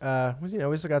there. We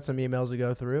still got some emails to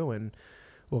go through, and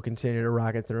we'll continue to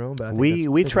rock it through them. But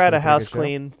we try to house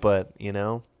clean, but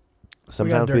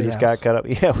sometimes we just got cut up.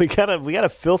 Yeah, we got a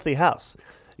filthy house.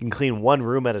 You can clean one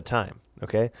room at a time,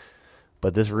 okay?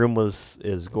 But this room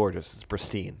is gorgeous. It's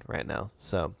pristine right now.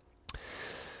 So,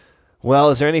 well,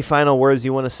 is there any final words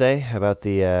you want to say about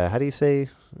the how do you say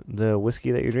the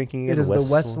whiskey that you're drinking? It is the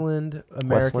Westland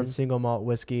American Single Malt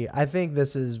Whiskey. I think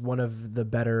this is one of the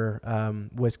better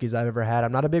whiskeys I've ever had.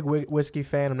 I'm not a big whiskey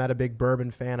fan. I'm not a big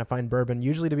bourbon fan. I find bourbon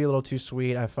usually to be a little too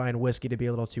sweet. I find whiskey to be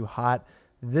a little too hot.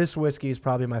 This whiskey is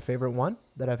probably my favorite one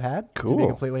that I've had, to be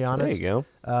completely honest. There you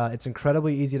go. It's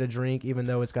incredibly easy to drink, even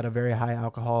though it's got a very high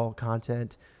alcohol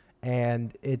content,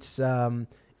 and it's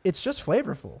just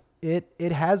flavorful. It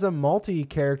has a malty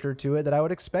character to it that I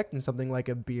would expect in something like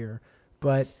a beer,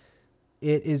 but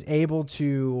it is able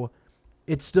to.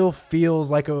 It still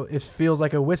feels like a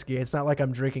whiskey. It's not like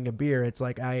I'm drinking a beer. It's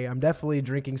like I'm definitely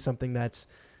drinking something that's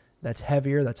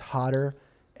heavier, that's hotter,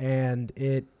 and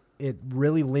it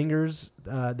really lingers.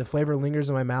 The flavor lingers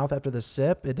in my mouth after the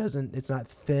sip. It's not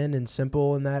thin and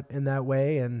simple in that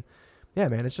way. And yeah,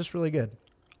 man, it's just really good.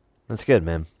 That's good,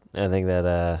 man. I think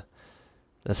that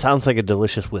sounds like a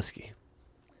delicious whiskey.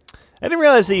 I didn't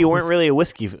realize that you weren't really a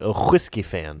whiskey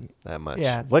fan that much.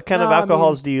 Yeah. What kind of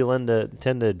alcohols do you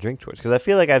tend to drink towards? Because I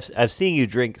feel like I've seen you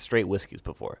drink straight whiskeys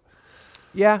before.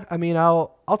 Yeah, I mean,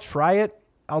 I'll try it.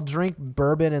 I'll drink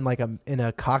bourbon in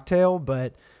a cocktail,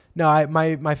 but no,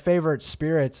 my favorite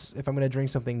spirits, if I'm going to drink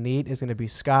something neat, is going to be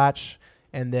Scotch,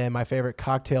 and then my favorite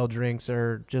cocktail drinks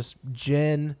are just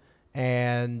gin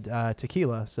and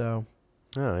tequila. So,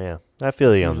 oh yeah, I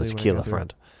feel you on the tequila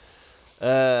front.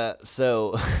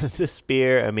 So this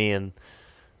beer, I mean,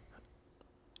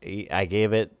 I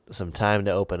gave it some time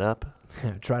to open up.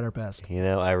 Tried our best.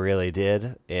 I really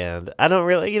did, and I don't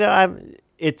really,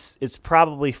 it's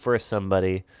probably for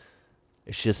somebody.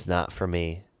 It's just not for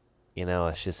me.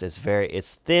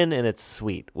 It's thin and it's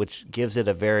sweet, which gives it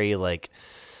a very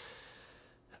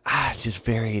just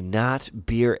very not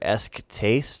beer-esque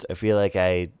taste. I feel like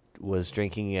I was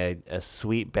drinking a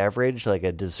sweet beverage, like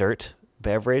a dessert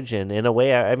beverage, and in a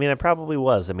way, I probably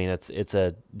was. It's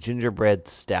a gingerbread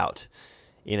stout,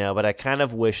 but I kind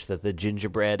of wish that the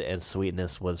gingerbread and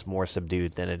sweetness was more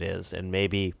subdued than it is, and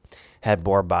maybe had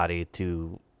more body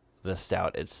to the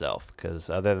stout itself, because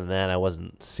other than that, I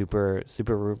wasn't super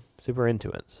into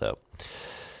it. So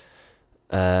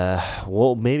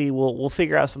we'll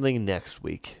figure out something next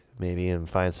week, maybe, and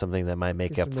find something that might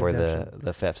make up for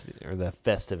the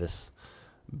Festivus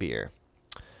beer.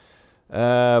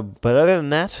 But other than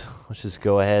that, let's just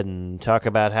go ahead and talk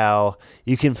about how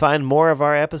you can find more of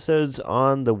our episodes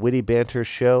on the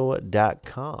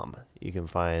wittybantershow.com. You can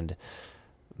find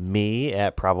me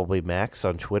at Probably Max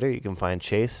on Twitter. You can find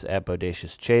Chase at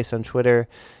Bodacious Chase on Twitter.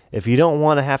 If you don't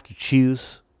want to have to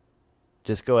choose,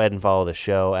 just go ahead and follow the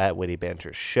show at Witty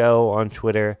Banter Show on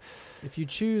Twitter. If you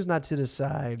choose not to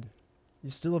decide, you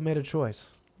still have made a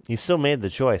choice. You still made the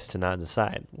choice to not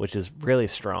decide, which is really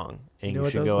strong. And You know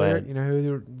what should those go lyrics?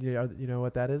 ahead. You know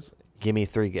what that is? Give me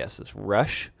 3 guesses.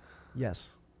 Rush?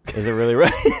 Yes. Is it really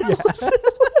Rush?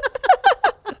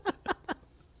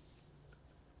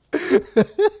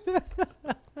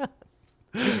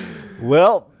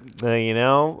 Well,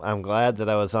 I'm glad that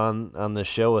I was on the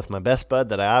show with my best bud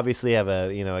that I obviously have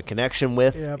a connection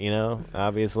with, Yep.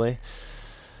 Obviously.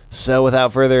 So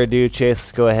without further ado, Chase,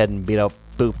 let's go ahead and beat up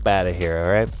boop out of here, all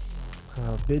right?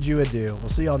 Bid you adieu. We'll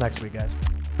see y'all next week, guys.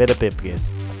 Bit of pip, guys.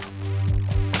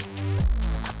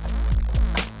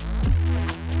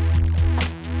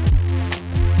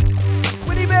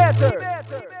 Witty Banter!